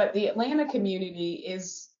 but the Atlanta community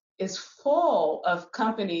is full of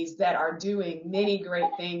companies that are doing many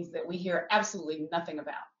great things that we hear absolutely nothing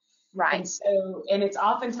about. Right. And it's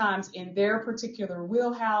oftentimes in their particular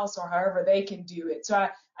wheelhouse or however they can do it. So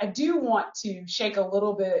I do want to shake a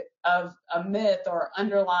little bit of a myth or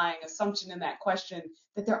underlying assumption in that question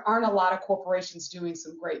that there aren't a lot of corporations doing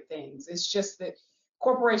some great things. It's just that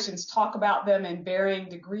corporations talk about them in varying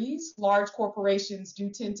degrees. Large corporations do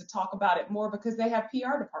tend to talk about it more because they have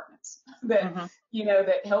PR departments that,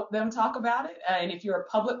 that help them talk about it. And if you're a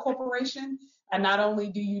public corporation, and not only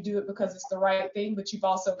do you do it because it's the right thing, but you've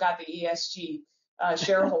also got the ESG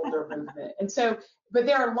shareholder movement. And so, but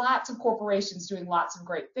there are lots of corporations doing lots of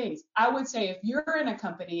great things. I would say if you're in a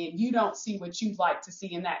company and you don't see what you'd like to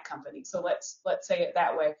see in that company, so let's say it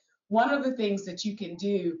that way, one of the things that you can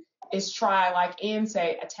do is try, like Anne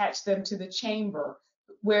say, attach them to the chamber,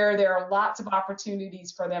 where there are lots of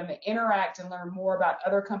opportunities for them to interact and learn more about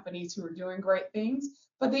other companies who are doing great things.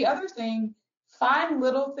 But the other thing, find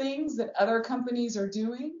little things that other companies are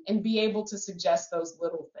doing and be able to suggest those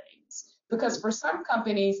little things. Because for some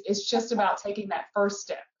companies, it's just about taking that first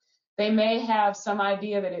step. They may have some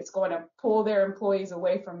idea that it's going to pull their employees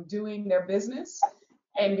away from doing their business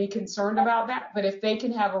and be concerned about that. But if they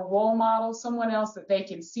can have a role model, someone else that they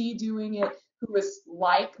can see doing it who is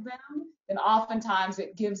like them, then oftentimes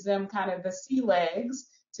it gives them kind of the sea legs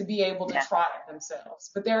to be able to try it themselves.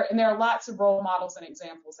 But there are lots of role models and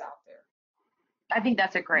examples out there. I think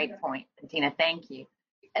that's a great point, Bentina. Thank you.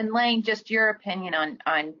 And Lain, just your opinion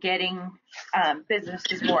on getting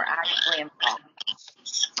businesses more actively involved.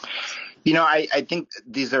 I think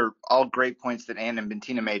these are all great points that Anne and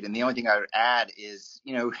Bentina made. And the only thing I would add is,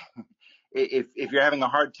 if you're having a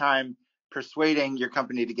hard time persuading your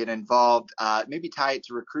company to get involved, maybe tie it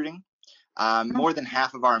to recruiting. More than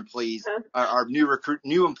half of our employees, our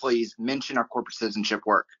new employees, mention our corporate citizenship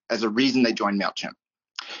work as a reason they join Mailchimp.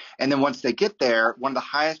 And then once they get there, one of the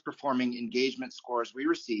highest performing engagement scores we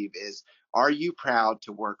receive is, are you proud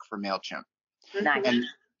to work for Mailchimp? Nice.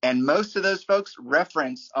 And most of those folks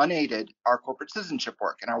reference unaided our corporate citizenship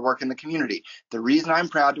work and our work in the community. The reason I'm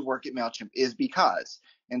proud to work at Mailchimp is because.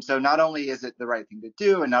 And so not only is it the right thing to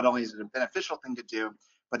do, and not only is it a beneficial thing to do,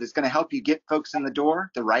 but it's going to help you get folks in the door,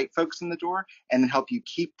 the right folks in the door, and then help you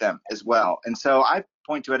keep them as well. And so I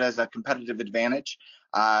point to it as a competitive advantage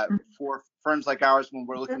for firms like ours when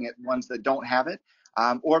we're looking at ones that don't have it,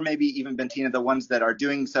 or maybe even, Bentina, the ones that are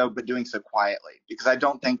doing so, but doing so quietly. Because I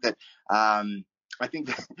don't think that I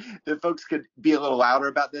think that folks could be a little louder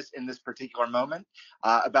about this in this particular moment,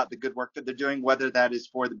 about the good work that they're doing, whether that is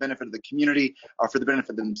for the benefit of the community or for the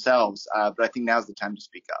benefit of themselves. But I think now's the time to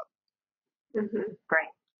speak up.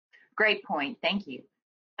 Great point. Thank you.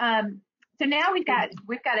 So now we've got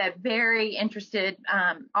a very interested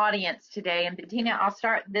audience today. And Bentina, I'll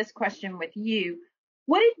start this question with you.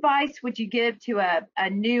 What advice would you give to a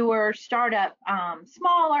newer startup,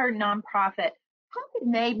 smaller nonprofit? How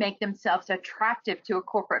can they make themselves attractive to a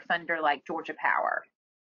corporate funder like Georgia Power?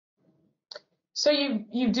 So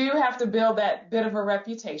you do have to build that bit of a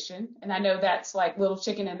reputation, and I know that's like little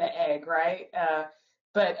chicken and the egg, right?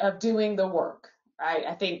 But of doing the work, right?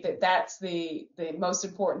 I think that's the most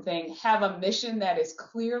important thing. Have a mission that is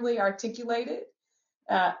clearly articulated,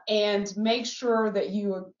 and make sure that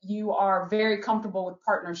you are very comfortable with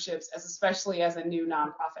partnerships, especially as a new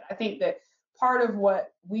nonprofit. I think that part of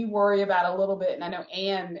what we worry about a little bit, and I know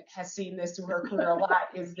Anne has seen this through her career a lot,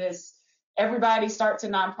 is this: everybody starts a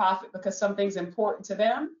nonprofit because something's important to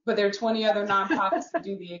them, but there are 20 other nonprofits that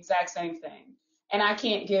do the exact same thing. And I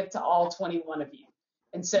can't give to all 21 of you.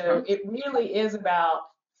 And so it really is about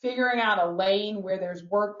figuring out a lane where there's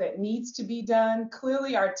work that needs to be done,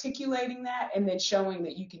 clearly articulating that, and then showing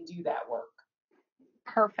that you can do that work.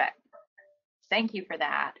 Perfect. Thank you for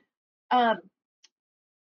that.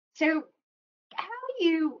 So how do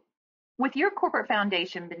you, with your corporate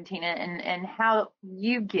foundation, Bentina, and how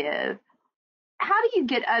you give, how do you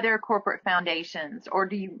get other corporate foundations, or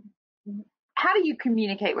how do you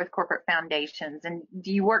communicate with corporate foundations? And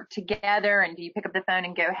do you work together, and do you pick up the phone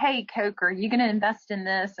and go, hey, Coke, are you going to invest in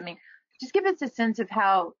this? I mean, just give us a sense of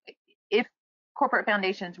how, if corporate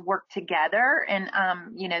foundations work together, and,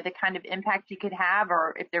 the kind of impact you could have,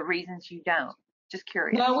 or if there are reasons you don't. Just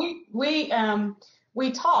curious. No,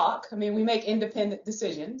 we talk. I mean, we make independent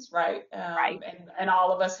decisions, right? Right. And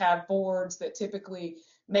all of us have boards that typically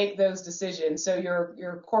make those decisions. So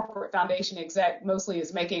your corporate foundation exec mostly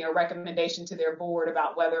is making a recommendation to their board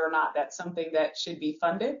about whether or not that's something that should be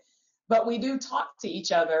funded. But we do talk to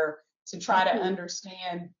each other to try to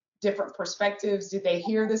understand different perspectives. Did they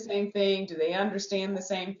hear the same thing? Do they understand the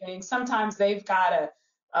same thing? Sometimes they've got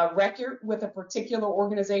a record with a particular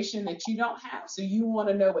organization that you don't have. So you want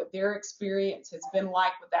to know what their experience has been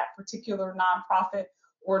like with that particular nonprofit,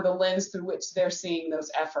 or the lens through which they're seeing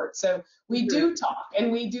those efforts. So we do talk,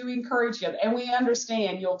 and we do encourage you, and we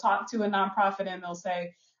understand. You'll talk to a nonprofit and they'll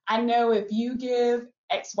say, I know if you give,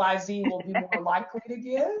 XYZ will be more likely to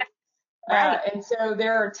give. Right. And so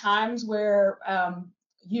there are times where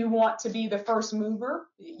you want to be the first mover.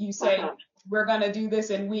 You say, we're going to do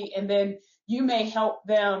this, and then you may help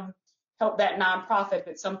that nonprofit, if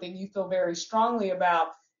it's something you feel very strongly about,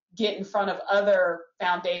 get in front of other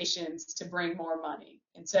foundations to bring more money.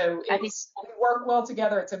 And so we work well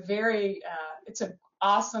together. It's it's an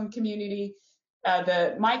awesome community.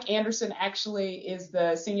 Mike Anderson actually is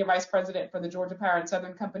the senior vice president for the Georgia Power and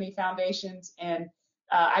Southern Company Foundations. And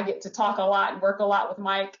I get to talk a lot and work a lot with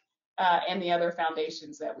Mike and the other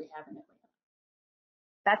foundations that we have in Atlanta.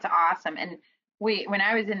 That's awesome. And when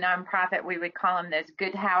I was in nonprofit, we would call them those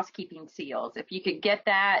good housekeeping seals. If you could get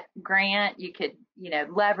that grant, you could,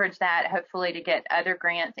 leverage that hopefully to get other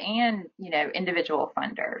grants and, individual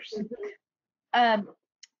funders.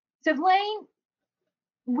 So Lain,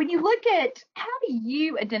 when you look at, how do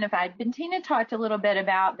you identify, Bentina talked a little bit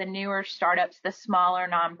about the newer startups, the smaller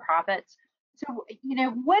nonprofits. So,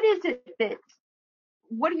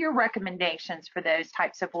 what are your recommendations for those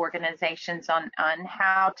types of organizations on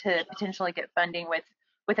how to potentially get funding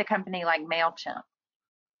with a company like Mailchimp?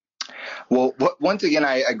 Well, once again,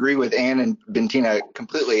 I agree with Anne and Bentina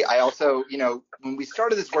completely. I also, when we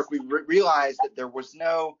started this work, we realized that there wasn't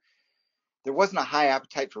a high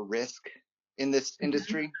appetite for risk in this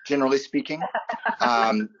industry, generally speaking.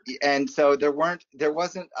 And so there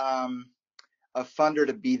wasn't a funder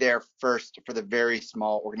to be there first for the very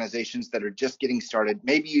small organizations that are just getting started.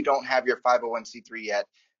 Maybe you don't have your 501c3 yet.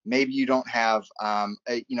 Maybe you don't have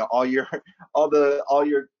all your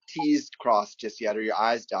T's crossed just yet or your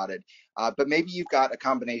I's dotted. But maybe you've got a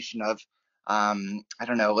combination of I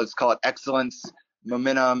don't know, let's call it excellence,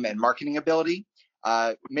 momentum, and marketing ability.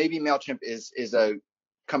 Maybe Mailchimp is a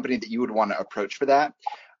company that you would want to approach for that.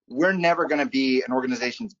 We're never going to be an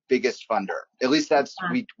organization's biggest funder. At least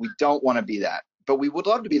we don't want to be that, but we would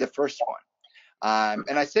love to be the first one.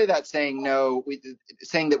 And I say that saying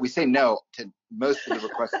that we say no to most of the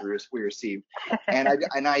requests we receive. And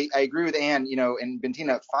I agree with Ann, and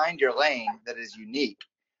Bentina, find your lane that is unique.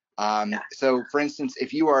 So for instance,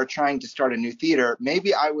 if you are trying to start a new theater,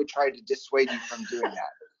 maybe I would try to dissuade you from doing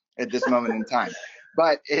that at this moment in time.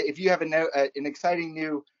 But if you have an exciting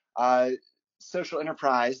new social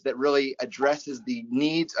enterprise that really addresses the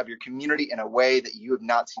needs of your community in a way that you have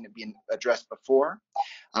not seen it being addressed before,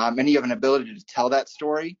 and you have an ability to tell that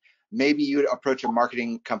story, maybe you would approach a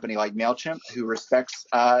marketing company like Mailchimp who respects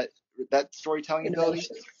that storytelling ability,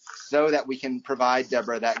 so that we can provide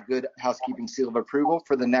Deborah that good housekeeping seal of approval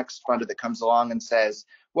for the next funder that comes along and says,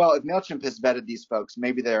 well, if Mailchimp has vetted these folks,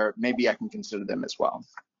 maybe I can consider them as well.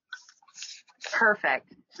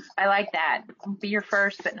 Perfect. I like that. Be your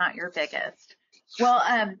first, but not your biggest. Well,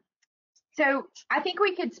 so I think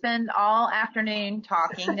we could spend all afternoon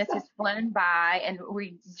talking. This has flown by, and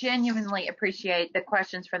we genuinely appreciate the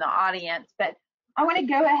questions from the audience. But I want to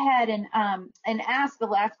go ahead and ask the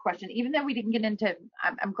last question. Even though we didn't get into,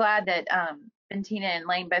 I'm glad that Bentina and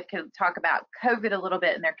Lain both could talk about COVID a little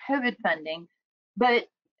bit and their COVID funding. But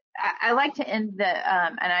I like to end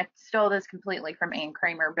and I stole this completely from Ann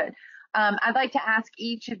Cramer, but I'd like to ask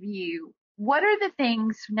each of you, what are the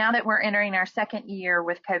things, now that we're entering our second year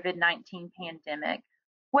with COVID-19 pandemic,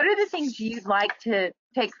 what are the things you'd like to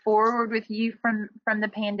take forward with you from the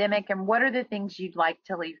pandemic, and what are the things you'd like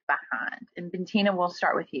to leave behind? And Bentina, we'll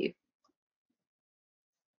start with you.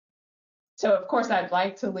 So of course, I'd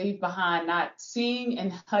like to leave behind not seeing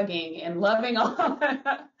and hugging and loving on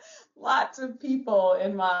lots of people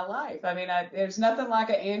in my life. I mean, there's nothing like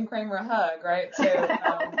an Ann Cramer hug, right? So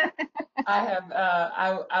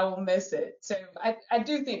I will miss it. So I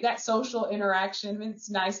do think that social interaction, it's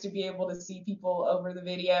nice to be able to see people over the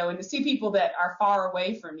video and to see people that are far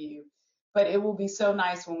away from you. But it will be so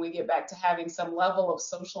nice when we get back to having some level of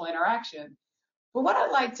social interaction. But what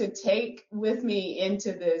I'd like to take with me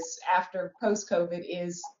into this after post-COVID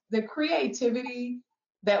is the creativity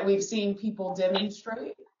that we've seen people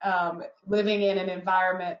demonstrate, living in an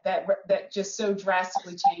environment that just so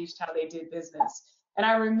drastically changed how they did business. And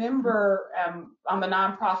I remember on the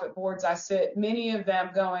nonprofit boards I sit, many of them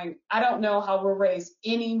going, I don't know how we'll raise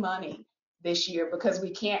any money this year because we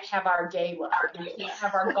can't have our gala, we can't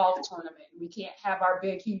have our golf tournament, we can't have our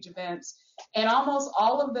big, huge events. And almost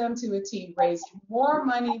all of them to a T raised more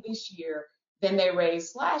money this year than they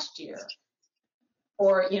raised last year.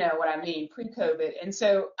 Or, what I mean, pre-COVID. And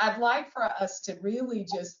so I'd like for us to really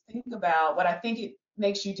just think about what I think it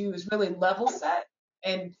makes you do is really level set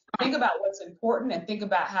and think about what's important and think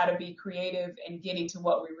about how to be creative and getting to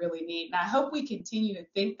what we really need. And I hope we continue to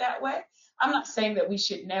think that way. I'm not saying that we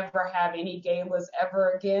should never have any galas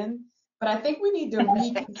ever again, but I think we need to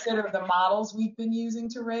reconsider the models we've been using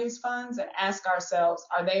to raise funds and ask ourselves,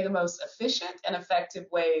 are they the most efficient and effective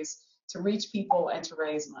ways to reach people and to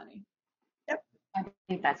raise money? Yep. I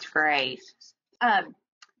think that's great.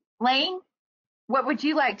 Lain, what would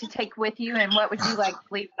you like to take with you, and what would you like to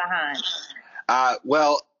leave behind?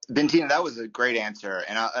 Well, Bentina, that was a great answer,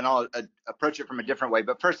 and I'll approach it from a different way.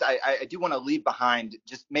 But first, I do want to leave behind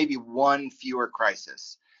just maybe one fewer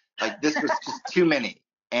crisis. Like, this was just too many,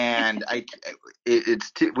 and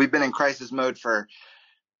we've been in crisis mode for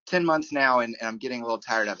 10 months now, and I'm getting a little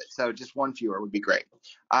tired of it. So just one fewer would be great.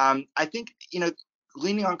 I think,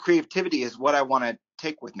 leaning on creativity is what I want to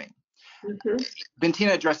take with me. Mm-hmm.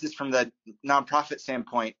 Bentina addressed this from the nonprofit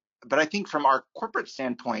standpoint, but I think from our corporate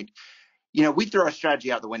standpoint, we threw our strategy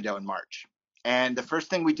out the window in March. And the first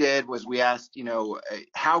thing we did was we asked,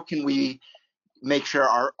 how can we make sure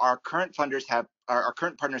our current funders our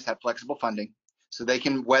current partners have flexible funding so they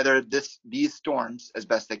can weather these storms as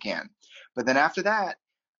best they can. But then after that,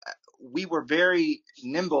 we were very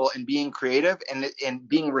nimble in being creative and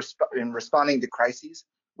being responding to crises,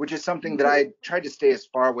 which is something that I tried to stay as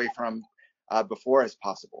far away from before as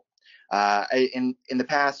possible. In the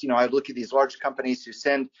past, I look at these large companies who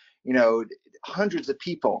send hundreds of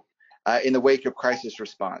people in the wake of crisis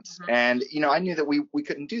response. Mm-hmm. And, I knew that we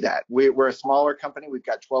couldn't do that. We're a smaller company. We've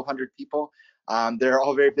got 1,200 people. They're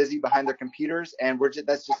all very busy behind their computers, and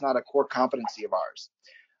that's just not a core competency of ours.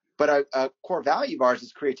 But a core value of ours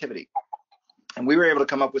is creativity. And we were able to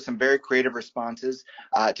come up with some very creative responses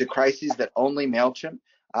to crises that only Mailchimp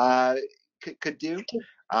could do.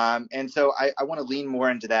 And so I want to lean more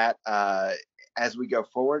into that as we go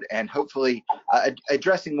forward, and hopefully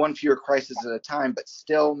addressing one fewer crisis at a time, but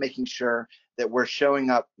still making sure that we're showing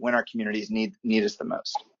up when our communities need us the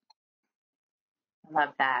most. I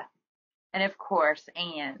love that. And of course,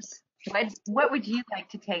 Anne, what would you like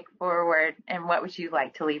to take forward, and what would you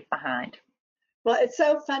like to leave behind? Well, it's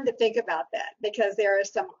so fun to think about that, because there are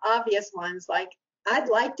some obvious ones, like I'd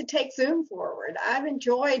like to take Zoom forward. I've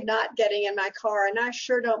enjoyed not getting in my car, and I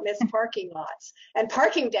sure don't miss parking lots and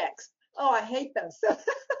parking decks. Oh, I hate those.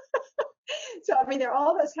 So I mean, there are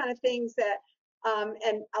all those kind of things that,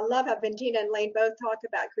 and I love how Bentina and Lain both talk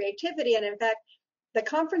about creativity. And in fact, the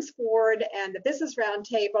conference board and the business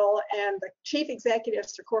roundtable and the chief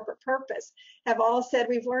executives for corporate purpose have all said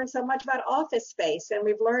we've learned so much about office space, and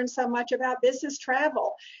we've learned so much about business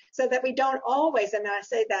travel, so that we don't always, and I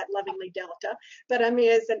say that lovingly, Delta, but I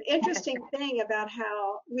mean, it's an interesting thing about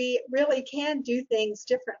how we really can do things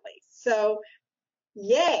differently. So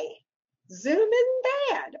yay, Zoom isn't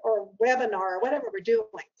bad, or webinar, or whatever we're doing.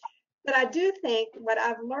 But I do think what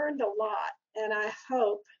I've learned a lot, and I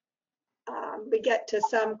hope we get to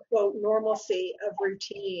some, quote, normalcy of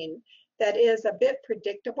routine that is a bit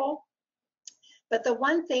predictable. But the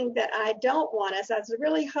one thing that I don't want is, I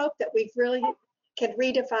really hope that we really can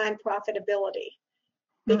redefine profitability,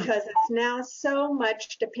 because it's now so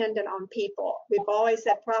much dependent on people. We've always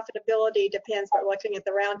said profitability depends, but looking at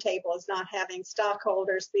the round table is not having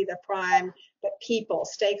stockholders be the prime, but people,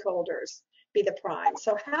 stakeholders, be the prime.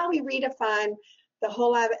 So how we redefine the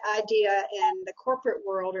whole idea in the corporate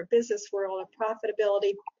world or business world of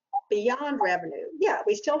profitability beyond revenue. Yeah,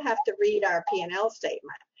 we still have to read our P&L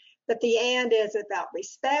statement, but the and is about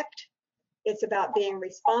respect. It's about being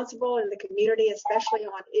responsible in the community, especially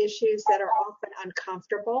on issues that are often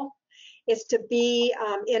uncomfortable. It's to be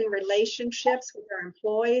in relationships with our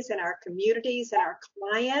employees and our communities and our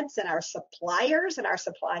clients and our suppliers and our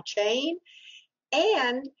supply chain,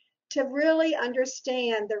 and to really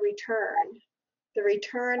understand the return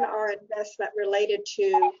our investment related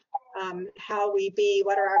to how we be,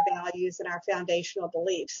 what are our values and our foundational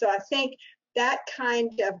beliefs. So I think that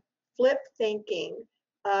kind of flip thinking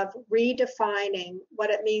of redefining what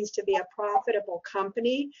it means to be a profitable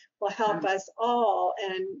company will help us all.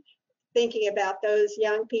 And thinking about those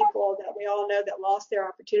young people that we all know that lost their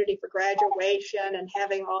opportunity for graduation and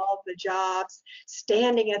having all of the jobs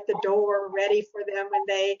standing at the door ready for them when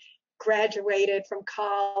they graduated from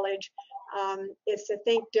college, is to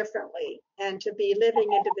think differently and to be living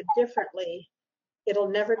into the differently. It'll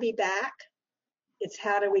never be back. It's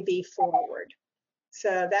how do we be forward?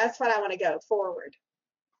 So that's what I want to go forward.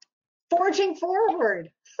 Forging forward.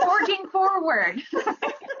 Forging forward.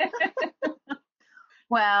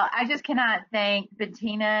 Well, I just cannot thank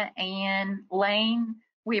Bentina and Lain.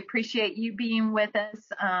 We appreciate you being with us.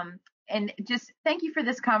 And just thank you for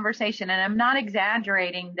this conversation. And I'm not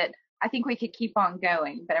exaggerating that I think we could keep on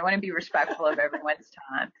going, but I want to be respectful of everyone's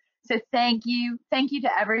time. So thank you. Thank you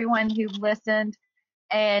to everyone who listened.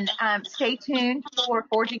 And stay tuned for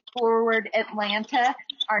Forging Forward Atlanta.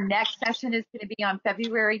 Our next session is going to be on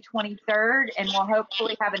February 23rd, and we'll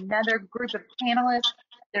hopefully have another group of panelists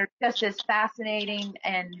that are just as fascinating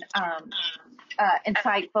and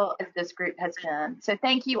insightful as this group has been. So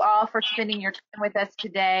thank you all for spending your time with us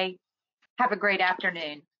today. Have a great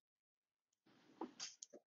afternoon.